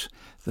sense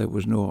there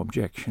was no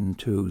objection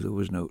to, there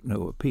was no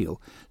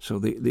appeal. So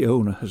the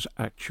owner has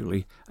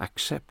actually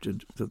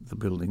accepted that the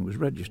building was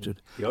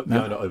registered. The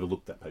owner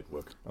overlooked that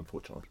paperwork,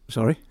 unfortunately.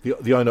 Sorry?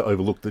 The owner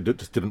overlooked it,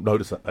 just didn't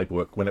notice that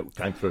paperwork when it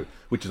came through,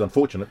 which is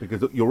unfortunate,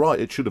 because you're right,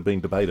 it should have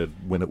been debated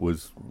when it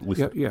was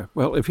listed. Yeah.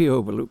 Well, if he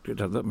overlooked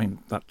it, I mean,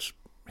 that's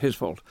his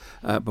fault.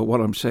 But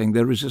what I'm saying,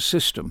 there is a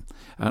system,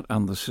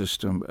 and the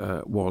system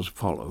was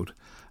followed.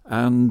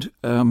 And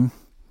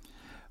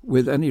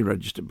with any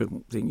registered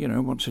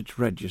building, once it's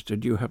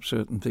registered, you have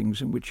certain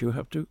things in which you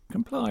have to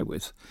comply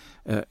with,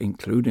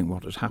 including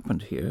what has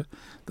happened here,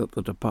 that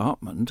the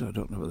department, I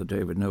don't know whether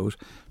David knows,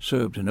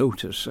 served a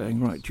notice saying,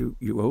 right,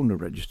 you own a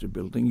registered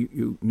building,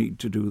 you need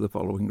to do the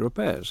following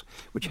repairs,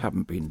 which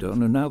haven't been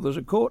done, and now there's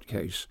a court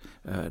case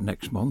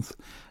next month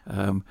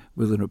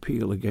with an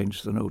appeal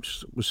against the notice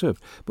that was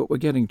served. But we're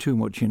getting too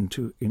much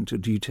into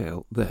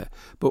detail there.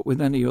 But with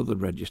any other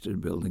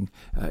registered building,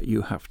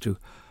 you have to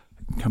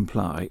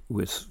comply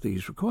with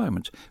these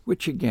requirements,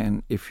 which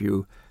again, if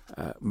you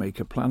make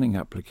a planning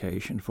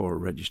application for a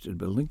registered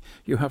building,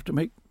 you have to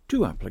make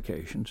two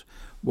applications.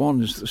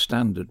 One is the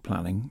standard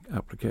planning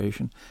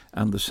application,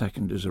 and the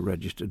second is a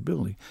registered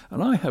building.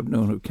 And I have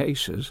known of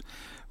cases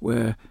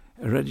where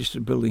a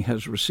registered building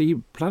has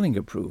received planning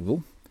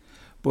approval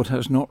but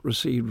has not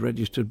received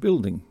registered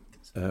building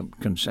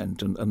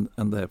consent, and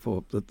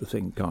therefore the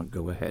thing can't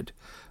go ahead.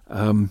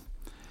 Can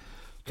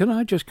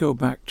I just go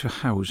back to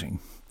housing?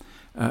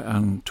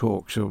 And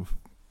talks of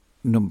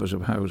numbers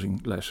of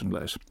housing less and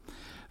less.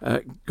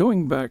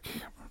 Going back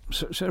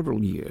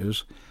several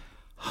years,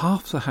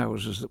 half the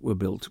houses that were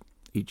built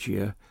each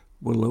year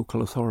were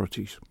local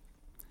authorities.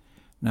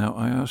 Now,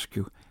 I ask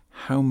you,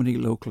 how many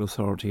local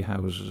authority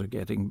houses are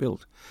getting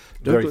built?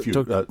 Very few.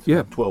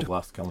 12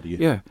 last calendar year.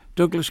 Yeah,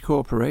 Douglas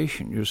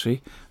Corporation, you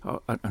see,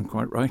 and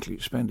quite rightly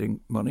spending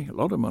money, a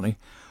lot of money,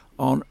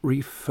 on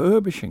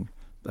refurbishing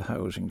the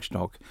housing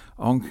stock.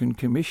 Onken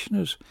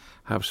commissioners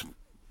have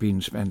been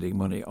spending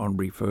money on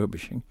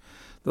refurbishing.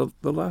 The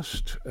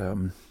last,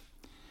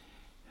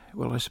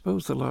 I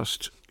suppose the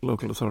last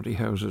local authority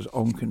houses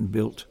Onken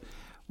built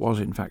was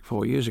in fact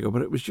 4 years ago,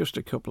 but it was just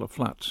a couple of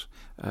flats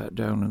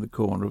down in the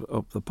corner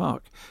of the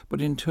park.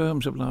 But in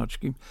terms of large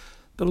scheme,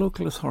 the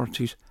local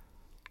authorities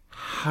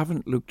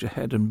haven't looked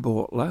ahead and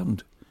bought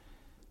land.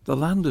 the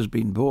land has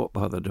been bought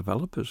by the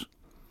developers.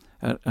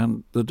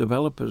 And the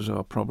developers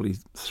are probably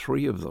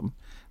three of them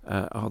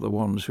are the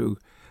ones who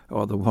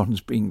are the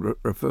ones being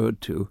referred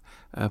to.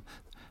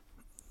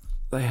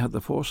 They had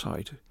the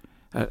foresight,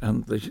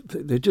 and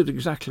they did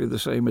exactly the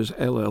same as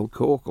L.L.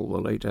 Corkle,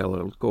 the late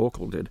L.L.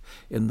 Corkle, did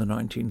in the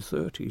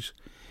 1930s.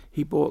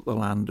 He bought the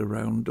land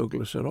around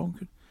Douglas at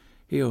Onken.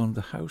 He owned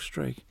the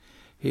Housedrake.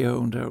 He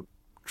owned out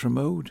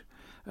Tramode.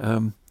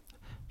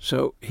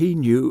 So he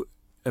knew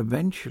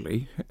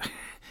eventually,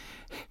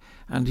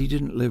 and he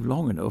didn't live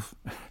long enough.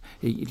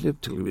 He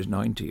lived till he was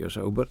 90 or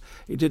so, but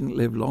he didn't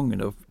live long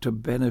enough to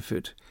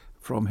benefit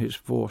from his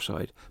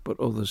foresight, but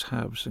others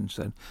have since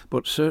then.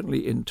 But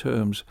certainly in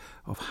terms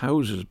of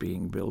houses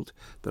being built,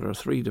 there are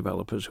three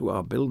developers who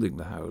are building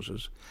the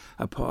houses,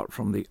 apart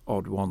from the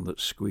odd one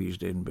that's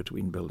squeezed in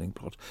between building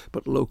plots,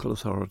 but local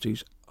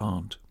authorities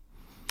aren't.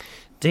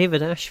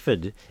 David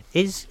Ashford,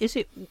 is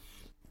it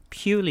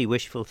purely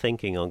wishful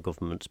thinking on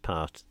government's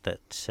part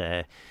that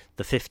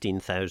the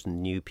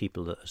 15,000 new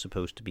people that are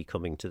supposed to be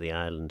coming to the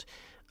island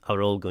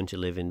are all going to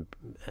live in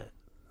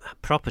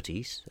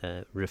properties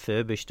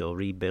refurbished or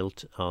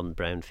rebuilt on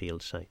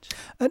brownfield sites?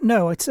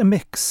 No, it's a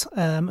mix.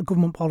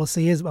 Government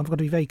policy is, I've got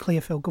to be very clear,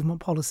 Phil, government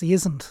policy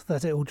isn't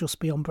that it will just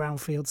be on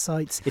brownfield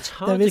sites. It's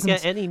hard to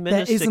get any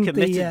minister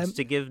committed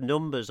to give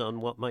numbers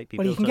on what might be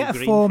built on greenfield. Well, you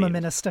can get a former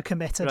minister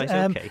committed. Right,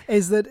 okay.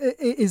 Is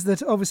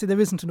that obviously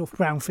there isn't enough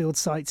brownfield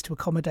sites to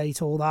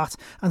accommodate all that,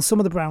 and some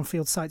of the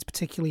brownfield sites,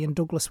 particularly in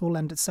Douglas, will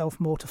lend itself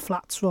more to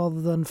flats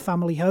rather than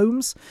family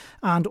homes,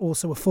 and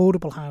also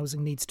affordable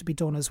housing needs to be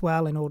done as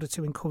well in order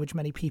to encourage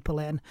many people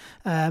in.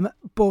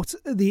 But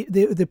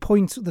the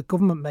point the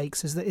government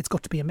makes is that it's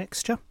got to be a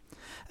mixture.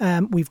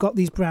 We've got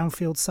these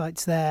brownfield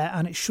sites there,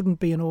 and it shouldn't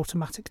be an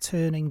automatic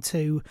turning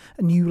to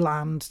a new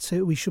land.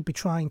 We should be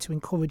trying to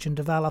encourage and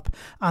develop.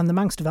 And the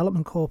Manx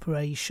Development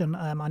Corporation,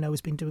 I know,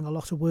 has been doing a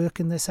lot of work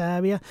in this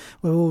area.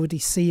 We're already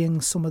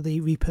seeing some of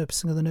the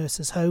repurposing of the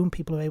nurses' home.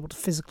 People are able to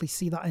physically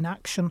see that in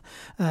action.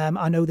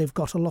 I know they've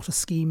got a lot of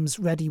schemes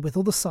ready with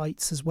other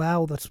sites as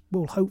well that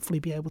will hopefully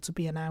be able to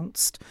be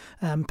announced.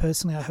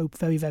 Personally, I hope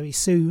very, very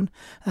soon,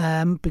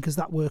 because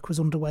that work was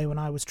underway when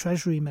I was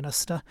Treasury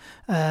Minister,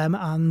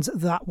 and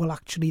that will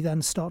actually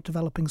then start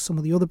developing some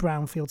of the other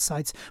brownfield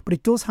sites. But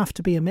it does have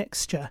to be a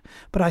mixture.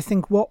 But I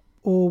think what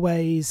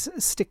always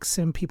sticks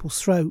in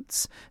people's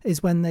throats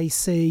is when they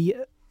see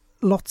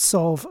lots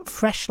of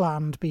fresh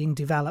land being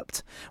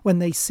developed, when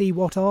they see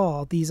what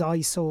are these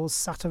eyesores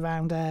sat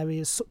around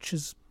areas such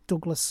as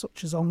Douglas,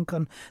 such as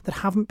Onken, that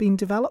haven't been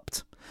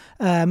developed.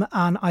 And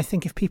I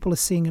think if people are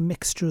seeing a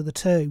mixture of the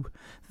two,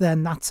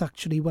 then that's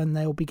actually when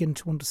they'll begin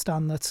to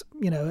understand that,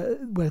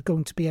 we're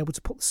going to be able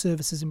to put the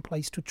services in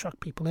place to attract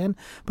people in.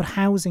 But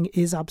housing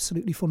is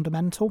absolutely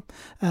fundamental.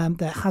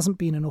 There hasn't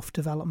been enough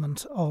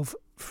development of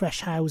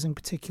fresh housing,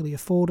 particularly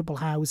affordable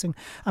housing.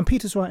 And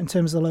Peter's right in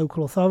terms of the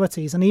local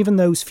authorities, and even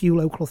those few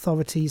local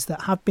authorities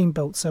that have been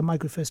built, so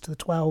Mike refers to the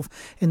 12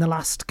 in the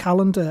last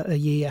calendar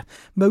year,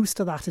 most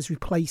of that is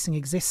replacing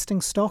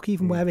existing stock.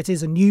 Even where it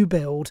is a new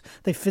build,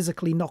 they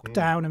physically knocked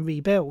down and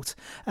rebuilt.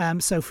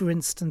 So for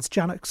instance,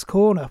 Janet's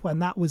Corner, when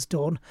that was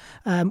done,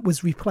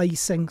 was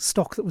replacing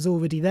stock that was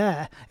already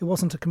there. It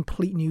wasn't a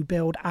complete new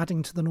build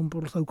adding to the number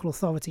of local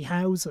authority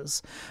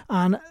houses.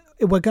 And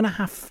we're going to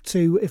have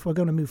to, if we're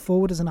going to move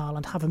forward as an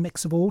island, have a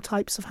mix of all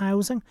types of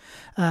housing.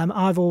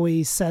 I've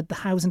always said the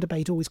housing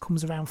debate always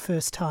comes around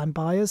first-time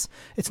buyers.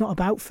 It's not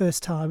about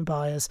first-time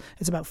buyers.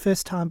 It's about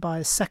first-time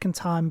buyers,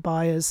 second-time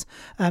buyers,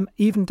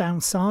 even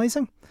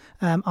downsizing.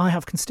 I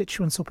have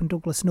constituents up in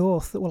Douglas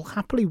North that will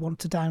happily want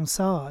to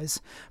downsize,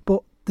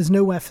 but there's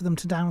nowhere for them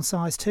to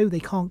downsize to. They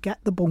can't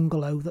get the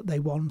bungalow that they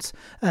want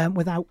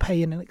without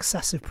paying an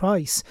excessive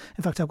price.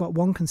 In fact, I've got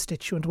one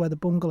constituent where the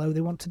bungalow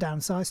they want to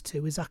downsize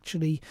to is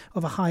actually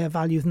of a higher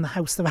value than the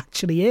house they're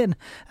actually in,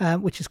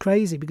 which is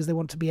crazy because they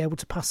want to be able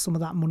to pass some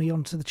of that money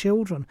on to the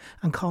children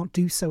and can't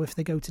do so if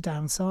they go to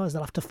downsize.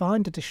 They'll have to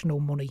find additional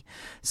money.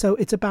 So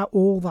it's about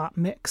all that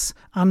mix,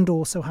 and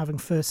also having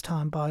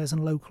first-time buyers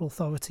and local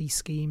authority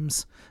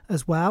schemes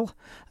as well.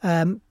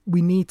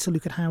 We need to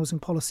look at housing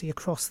policy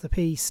across the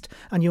piece.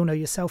 And you'll know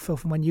yourself, Phil,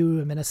 from when you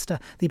were a minister,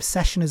 the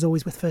obsession is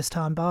always with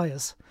first-time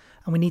buyers.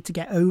 And we need to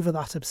get over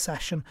that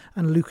obsession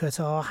and look at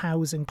our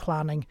housing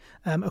planning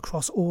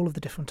across all of the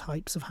different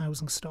types of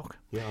housing stock.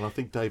 Yeah, and I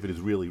think David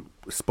is really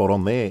spot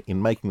on there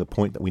in making the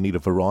point that we need a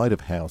variety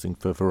of housing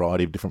for a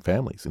variety of different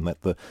families, and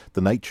that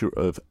the nature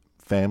of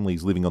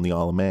families living on the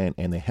Isle of Man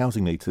and their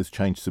housing needs has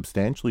changed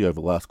substantially over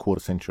the last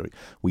quarter century.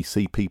 We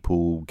see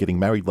people getting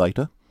married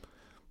later,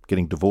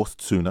 getting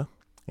divorced sooner.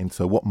 And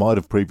so what might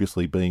have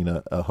previously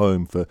been a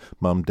home for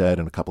mum, dad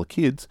and a couple of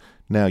kids,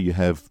 now you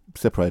have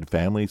separated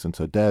families, and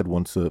so dad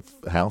wants a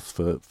house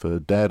for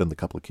dad and the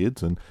couple of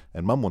kids, and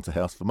mum wants a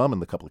house for mum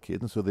and the couple of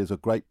kids. And so there's a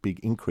great big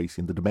increase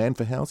in the demand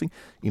for housing.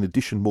 In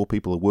addition, more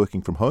people are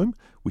working from home,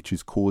 which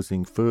is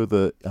causing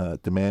further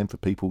demand for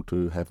people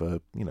to have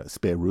a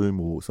spare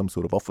room or some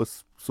sort of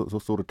office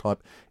sort of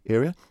type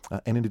area.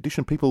 And in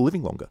addition, people are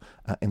living longer.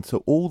 And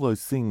so all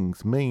those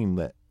things mean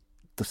that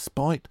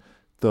despite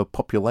the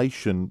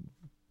population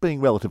being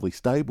relatively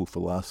stable for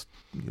last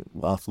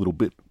little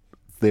bit,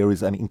 there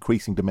is an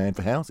increasing demand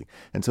for housing,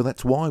 and so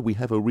that's why we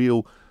have a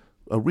real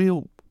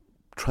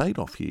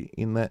trade-off here.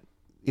 In that,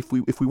 if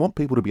we want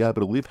people to be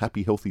able to live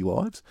happy, healthy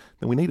lives,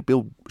 then we need to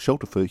build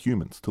shelter for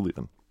humans to live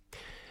in.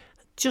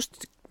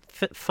 Just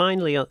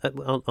finally, on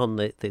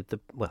the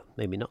well,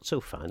 maybe not so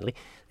finally,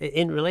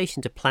 in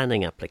relation to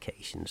planning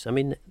applications, I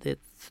mean,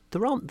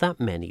 there aren't that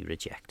many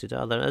rejected,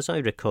 are there? As I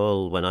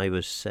recall, when I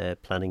was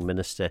planning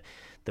minister,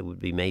 there would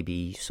be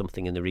maybe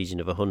something in the region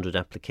of 100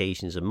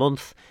 applications a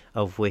month,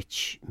 of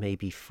which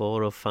maybe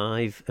 4 or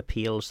 5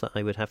 appeals that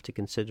I would have to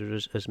consider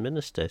as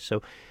minister.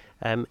 So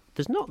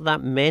there's not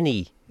that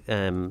many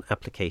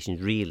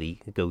applications really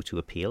go to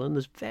appeal, and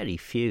there's very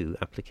few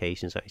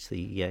applications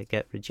actually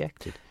get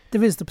rejected.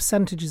 There is, the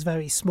percentage is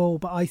very small,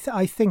 but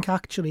I think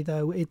actually,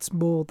 though, it's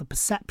more the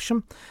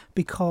perception,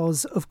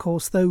 because, of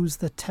course, those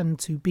that tend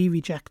to be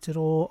rejected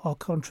or are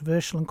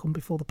controversial and come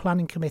before the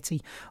planning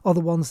committee are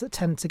the ones that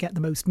tend to get the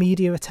most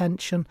media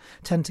attention,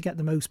 tend to get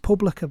the most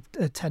public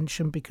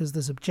attention, because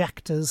there's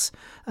objectors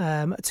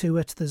to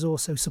it. There's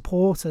also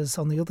supporters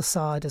on the other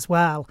side as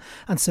well.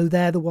 And so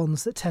they're the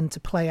ones that tend to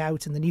play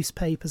out in the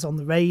newspapers, on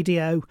the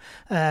radio,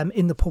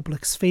 in the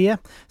public sphere.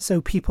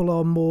 So people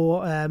are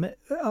more,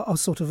 are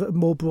sort of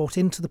more brought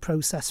into the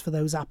process for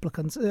those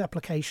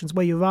applications,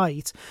 where you're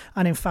right.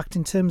 And in fact,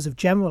 in terms of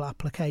general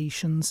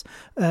applications,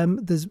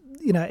 there's,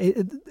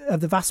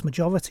 the vast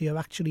majority are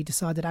actually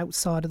decided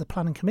outside of the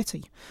planning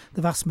committee.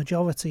 The vast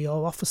majority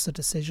are officer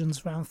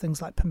decisions around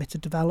things like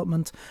permitted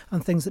development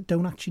and things that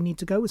don't actually need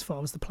to go as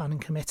far as the planning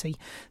committee.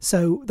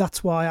 So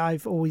that's why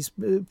I've always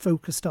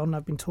focused on,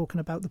 I've been talking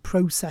about the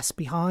process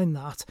behind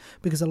that,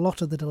 because a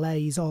lot of the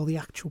delays are the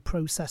actual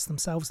process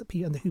themselves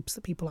and the hoops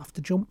that people have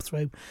to jump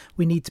through.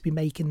 We need to be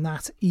making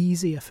that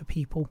easier for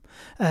people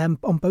on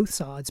both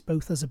sides,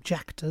 both as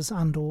objectors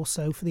and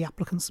also for the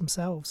applicants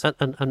themselves.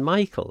 And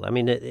Michael, I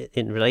mean,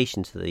 in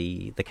relation to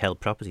the Kell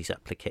Properties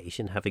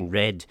application, having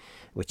read,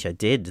 which I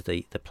did,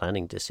 the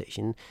planning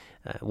decision,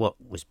 what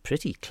was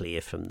pretty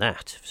clear from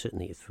that,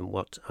 certainly from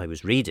what I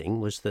was reading,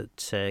 was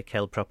that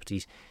Kell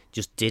Properties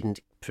just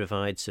didn't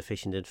provide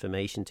sufficient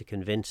information to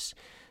convince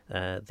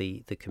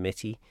the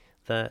committee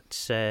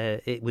that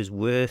it was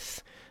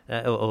worth,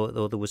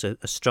 or there was a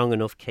strong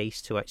enough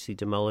case to actually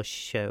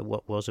demolish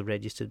what was a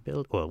registered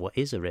building, or what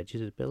is a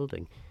registered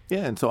building.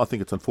 Yeah, and so I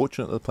think it's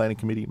unfortunate that the planning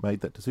committee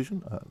made that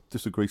decision.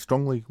 Disagree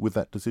strongly with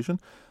that decision,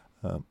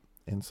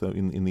 and so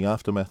in the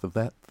aftermath of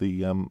that,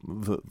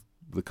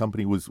 the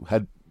company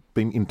had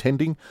been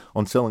intending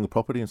on selling the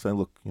property and saying,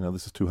 look,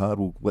 this is too hard,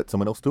 we'll let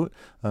someone else do it.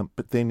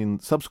 But then in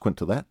subsequent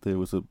to that, there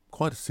was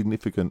quite a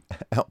significant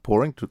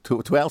outpouring,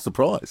 to our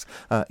surprise,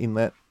 in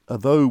that,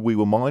 although we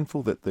were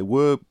mindful that there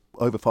were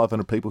over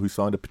 500 people who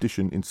signed a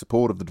petition in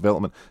support of the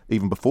development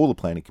even before the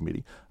planning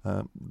committee,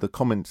 the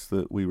comments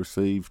that we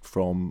received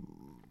from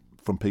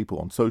people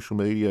on social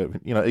media,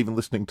 even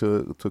listening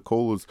to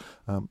callers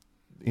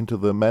into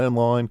the Madden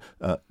line,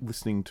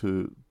 listening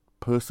to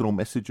personal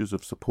messages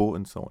of support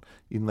and so on,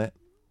 in that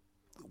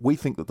we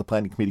think that the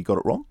planning committee got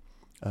it wrong,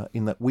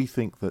 in that we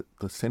think that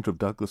the centre of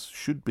Douglas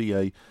should be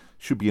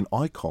an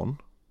icon,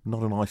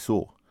 not an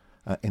eyesore.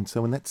 And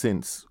so in that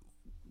sense,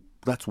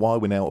 that's why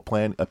we're now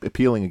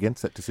appealing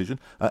against that decision,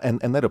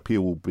 and that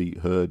appeal will be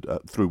heard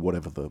through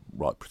whatever the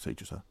right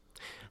procedures are.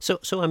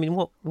 So I mean,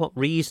 what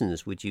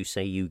reasons would you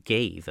say you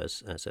gave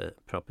as a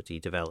property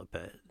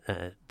developer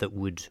that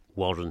would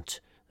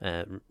warrant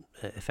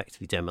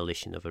effectively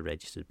demolition of a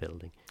registered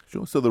building?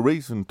 Sure. So the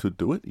reason to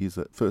do it is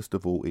that, first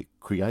of all, it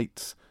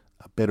creates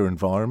a better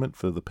environment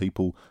for the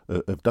people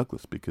of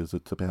Douglas, because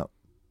it's about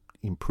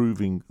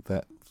improving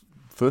that.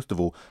 First of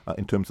all,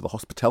 in terms of the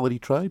hospitality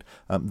trade,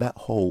 that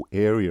whole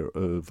area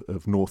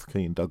of North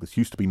Quay and Douglas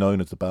used to be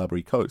known as the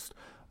Barbary Coast,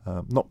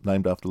 not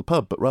named after the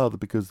pub, but rather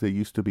because there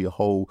used to be a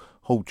whole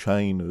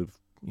chain of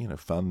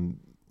fun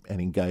and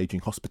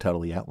engaging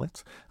hospitality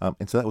outlets,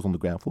 and so that was on the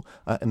ground floor.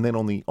 And then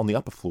on the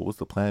upper floors,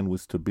 the plan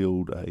was to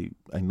build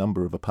a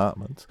number of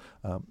apartments.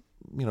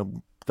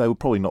 They would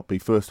probably not be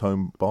first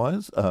home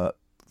buyers,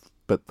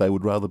 but they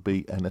would rather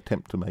be an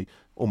attempt to make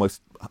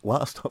almost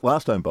last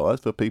home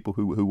buyers for people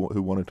who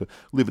wanted to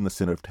live in the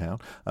centre of town.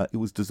 It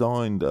was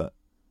designed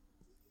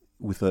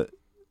with a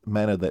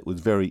manner that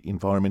was very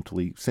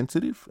environmentally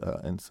sensitive,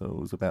 and so it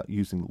was about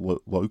using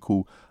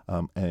local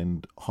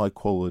and high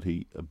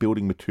quality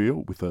building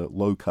material with a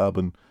low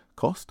carbon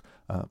cost,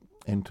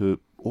 and to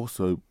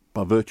also,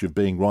 by virtue of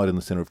being right in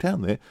the centre of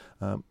town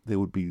there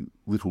would be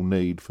little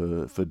need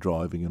for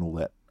driving and all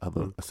that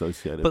other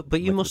associated.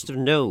 But you must have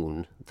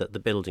known that the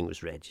building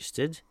was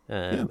registered.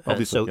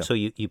 So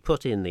you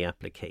put in the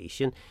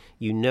application.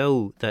 You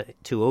know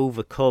that to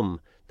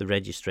overcome the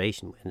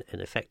registration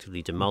and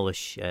effectively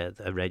demolish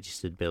a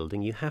registered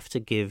building, you have to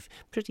give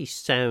pretty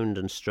sound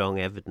and strong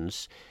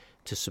evidence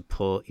to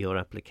support your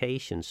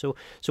application. So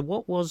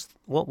what was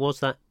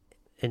that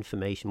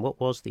information? What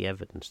was the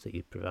evidence that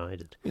you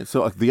provided? Yeah,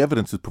 so the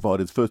evidence is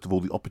provided, first of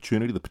all, the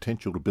opportunity, the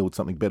potential to build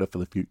something better for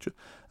the future,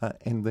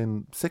 and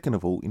then second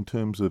of all, in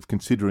terms of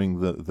considering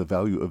the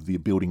value of the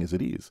building as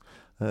it is.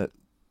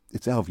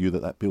 it's our view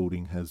that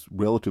building has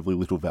relatively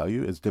little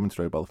value, as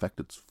demonstrated by the fact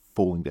it's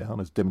falling down,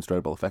 as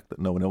demonstrated by the fact that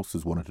no one else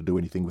has wanted to do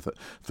anything with it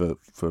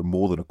for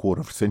more than a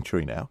quarter of a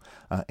century now.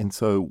 And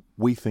so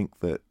we think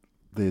that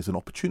there's an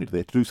opportunity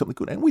there to do something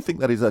good. And we think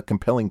that is a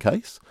compelling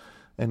case.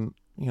 And,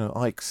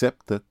 I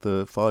accept that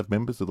the 5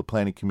 members of the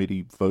Planning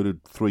Committee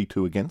voted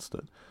 3-2 against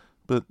it.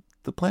 But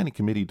the Planning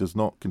Committee does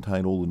not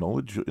contain all the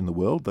knowledge in the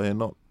world. They are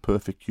not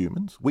perfect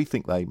humans. We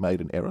think they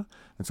made an error,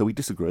 and so we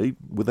disagree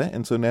with that,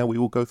 and so now we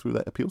will go through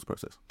that appeals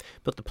process.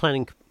 But the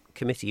Planning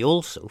Committee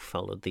also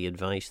followed the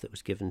advice that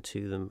was given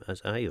to them,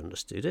 as I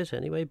understood it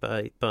anyway,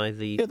 by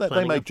the they made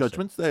officer.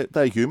 Judgments.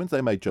 They're humans.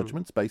 They made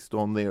judgments based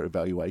on their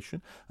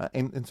evaluation,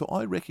 and so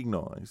I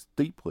recognise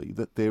deeply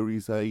that there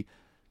is a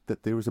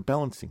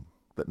balancing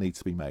that needs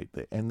to be made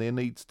there, and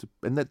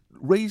that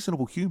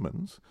reasonable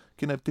humans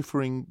can have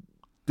differing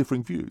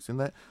views, and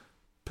that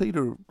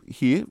Peter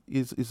here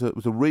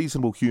was a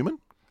reasonable human,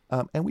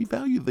 and we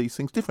value these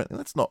things differently.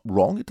 That's not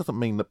wrong. It doesn't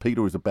mean that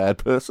Peter is a bad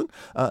person.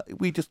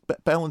 We just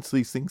balance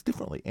these things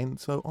differently, and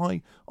so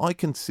I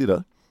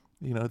consider,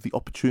 the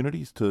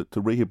opportunities to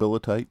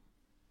rehabilitate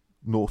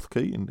North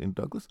Quay in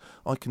Douglas.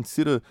 I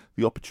consider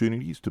the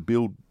opportunities to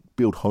build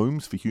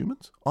homes for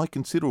humans. I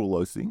consider all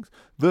those things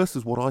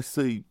versus what I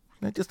see.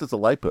 Just as a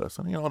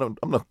layperson,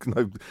 I'm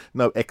not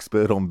no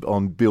expert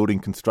on building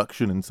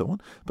construction and so on,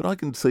 but I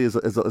can see as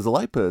a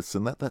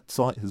layperson that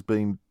site has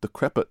been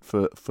decrepit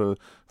for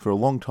a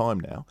long time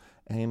now,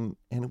 and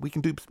we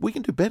can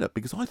do better,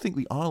 because I think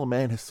the Isle of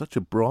Man has such a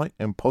bright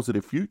and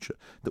positive future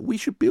that we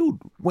should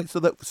build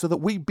so that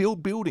we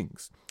build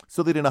buildings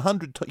so that in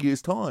 100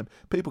 years' time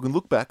people can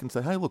look back and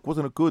say, hey, look,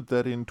 wasn't it good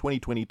that in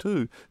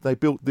 2022 they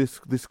built this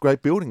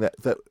great building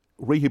that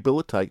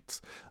rehabilitates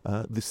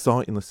this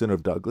site in the centre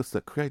of Douglas,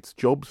 that creates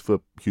jobs for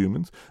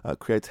humans,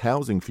 creates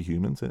housing for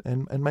humans,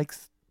 and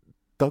makes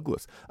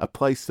Douglas a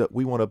place that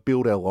we want to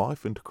build our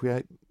life and to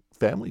create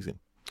families in.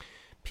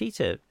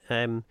 Peter,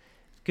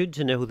 good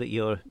to know that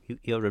you're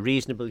a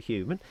reasonable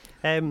human.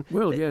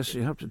 Well, yes,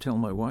 you have to tell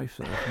my wife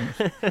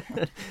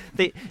that.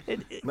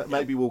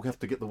 Maybe we'll have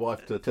to get the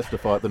wife to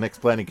testify at the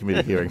next Planning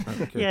Committee hearing.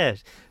 Okay.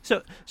 Yes.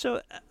 So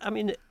I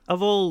mean,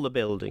 of all the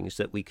buildings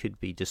that we could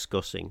be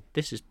discussing,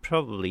 this is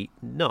probably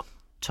not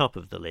top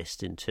of the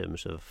list in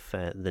terms of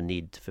the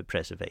need for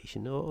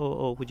preservation,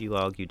 or would you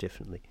argue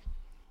differently?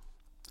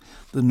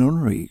 The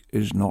nunnery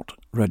is not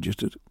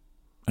registered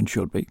and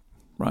should be,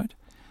 right?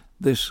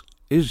 This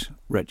is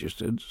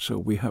registered, so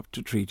we have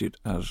to treat it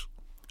as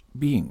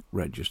being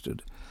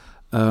registered.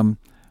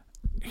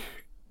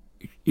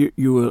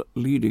 You were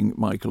leading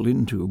Michael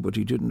into, but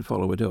he didn't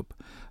follow it up,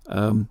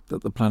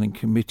 that the Planning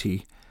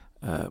Committee,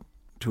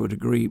 to a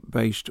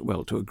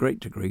great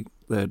degree,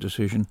 their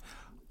decision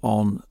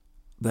on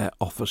their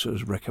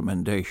officer's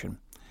recommendation.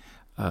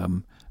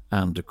 And,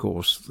 of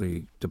course,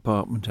 the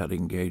department had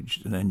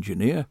engaged an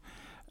engineer,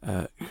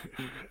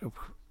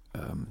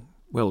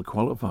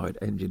 well-qualified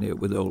engineer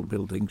with old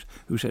buildings,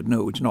 who said,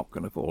 no, it's not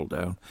going to fall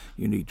down.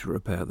 You need to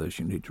repair this,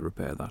 you need to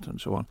repair that,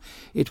 and so on.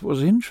 It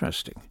was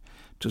interesting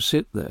to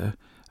sit there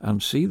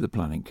and see the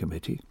Planning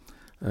Committee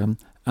and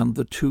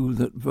the 2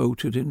 that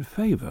voted in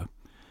favour.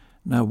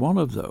 Now, one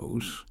of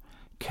those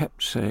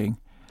kept saying,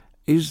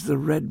 is the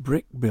red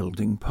brick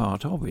building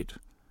part of it?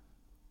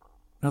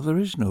 Now, there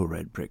is no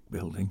red brick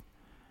building,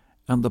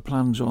 and the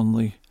plan's on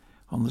the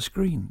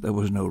screen. There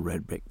was no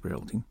red brick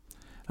building.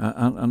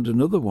 And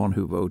another one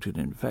who voted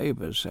in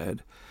favour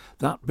said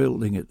that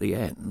building at the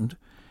end,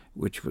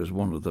 which was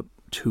one of the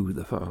 2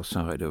 the far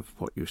side of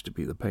what used to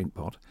be the paint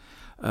pot,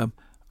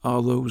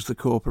 are those the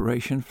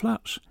corporation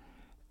flats?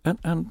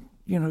 And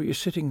you're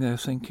sitting there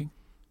thinking,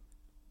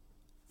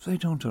 they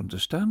don't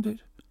understand it.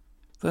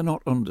 They're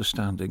not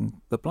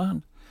understanding the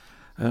plan.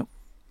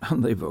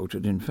 And they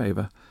voted in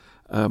favour.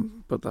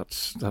 But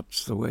that's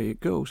the way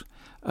it goes.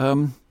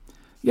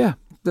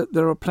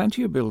 There are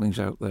plenty of buildings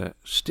out there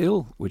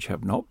still which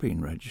have not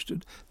been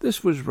registered.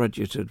 This was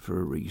registered for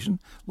a reason.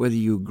 Whether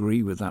you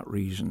agree with that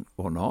reason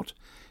or not,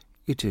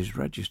 it is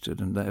registered,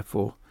 and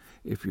therefore,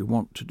 if you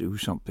want to do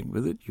something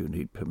with it, you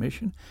need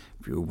permission.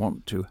 If you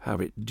want to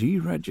have it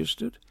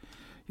deregistered,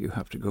 you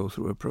have to go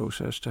through a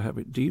process to have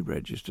it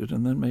deregistered,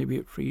 and then maybe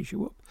it frees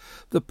you up.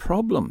 The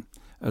problem,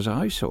 as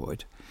I saw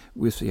it,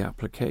 with the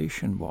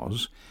application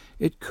was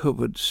it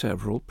covered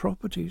several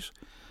properties.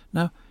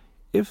 Now,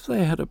 if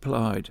they had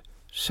applied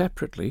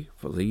separately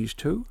for these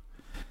 2,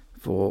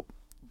 for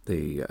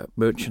the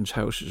Merchant's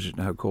House, as it's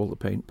now called, the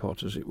Paint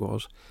Pot as it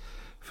was,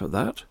 for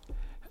that,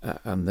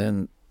 and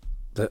then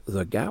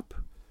the gap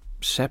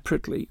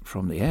separately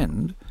from the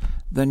end,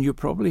 then you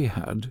probably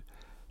had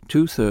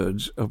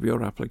 2/3 of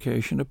your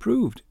application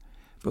approved.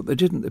 But they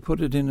didn't. They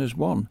put it in as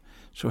one.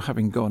 So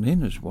having gone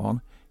in as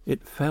one,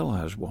 it fell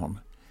as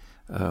one.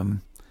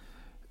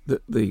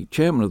 The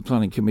chairman of the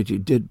Planning Committee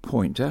did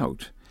point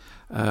out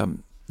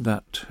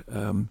that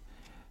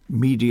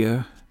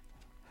media,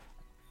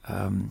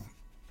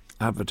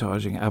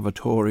 advertising,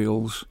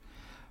 advertorials,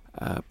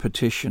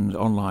 petitions,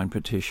 online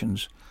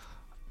petitions,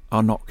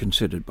 are not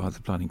considered by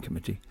the Planning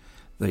Committee.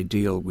 they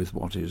deal with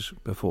what is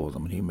before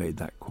them, and he made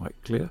that quite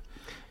clear.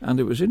 And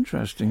it was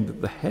interesting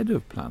that the head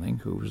of planning,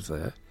 who was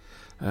there,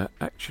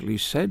 actually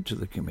said to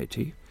the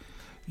committee,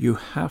 you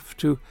have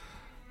to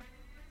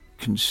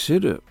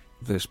consider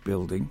this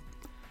building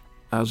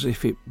as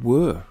if it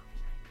were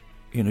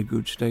in a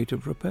good state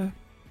of repair.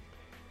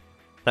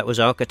 That was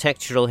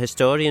architectural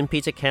historian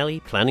Peter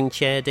Kelly, planning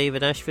chair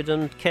David Ashford,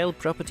 and Kell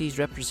Properties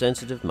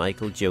representative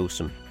Michael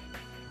Josem.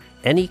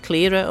 Any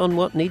clearer on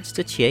what needs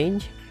to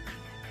change?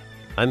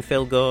 I'm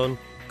Phil Gorn.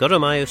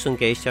 Goramayo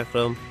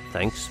Sungeishakrom.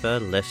 Thanks for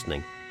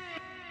listening.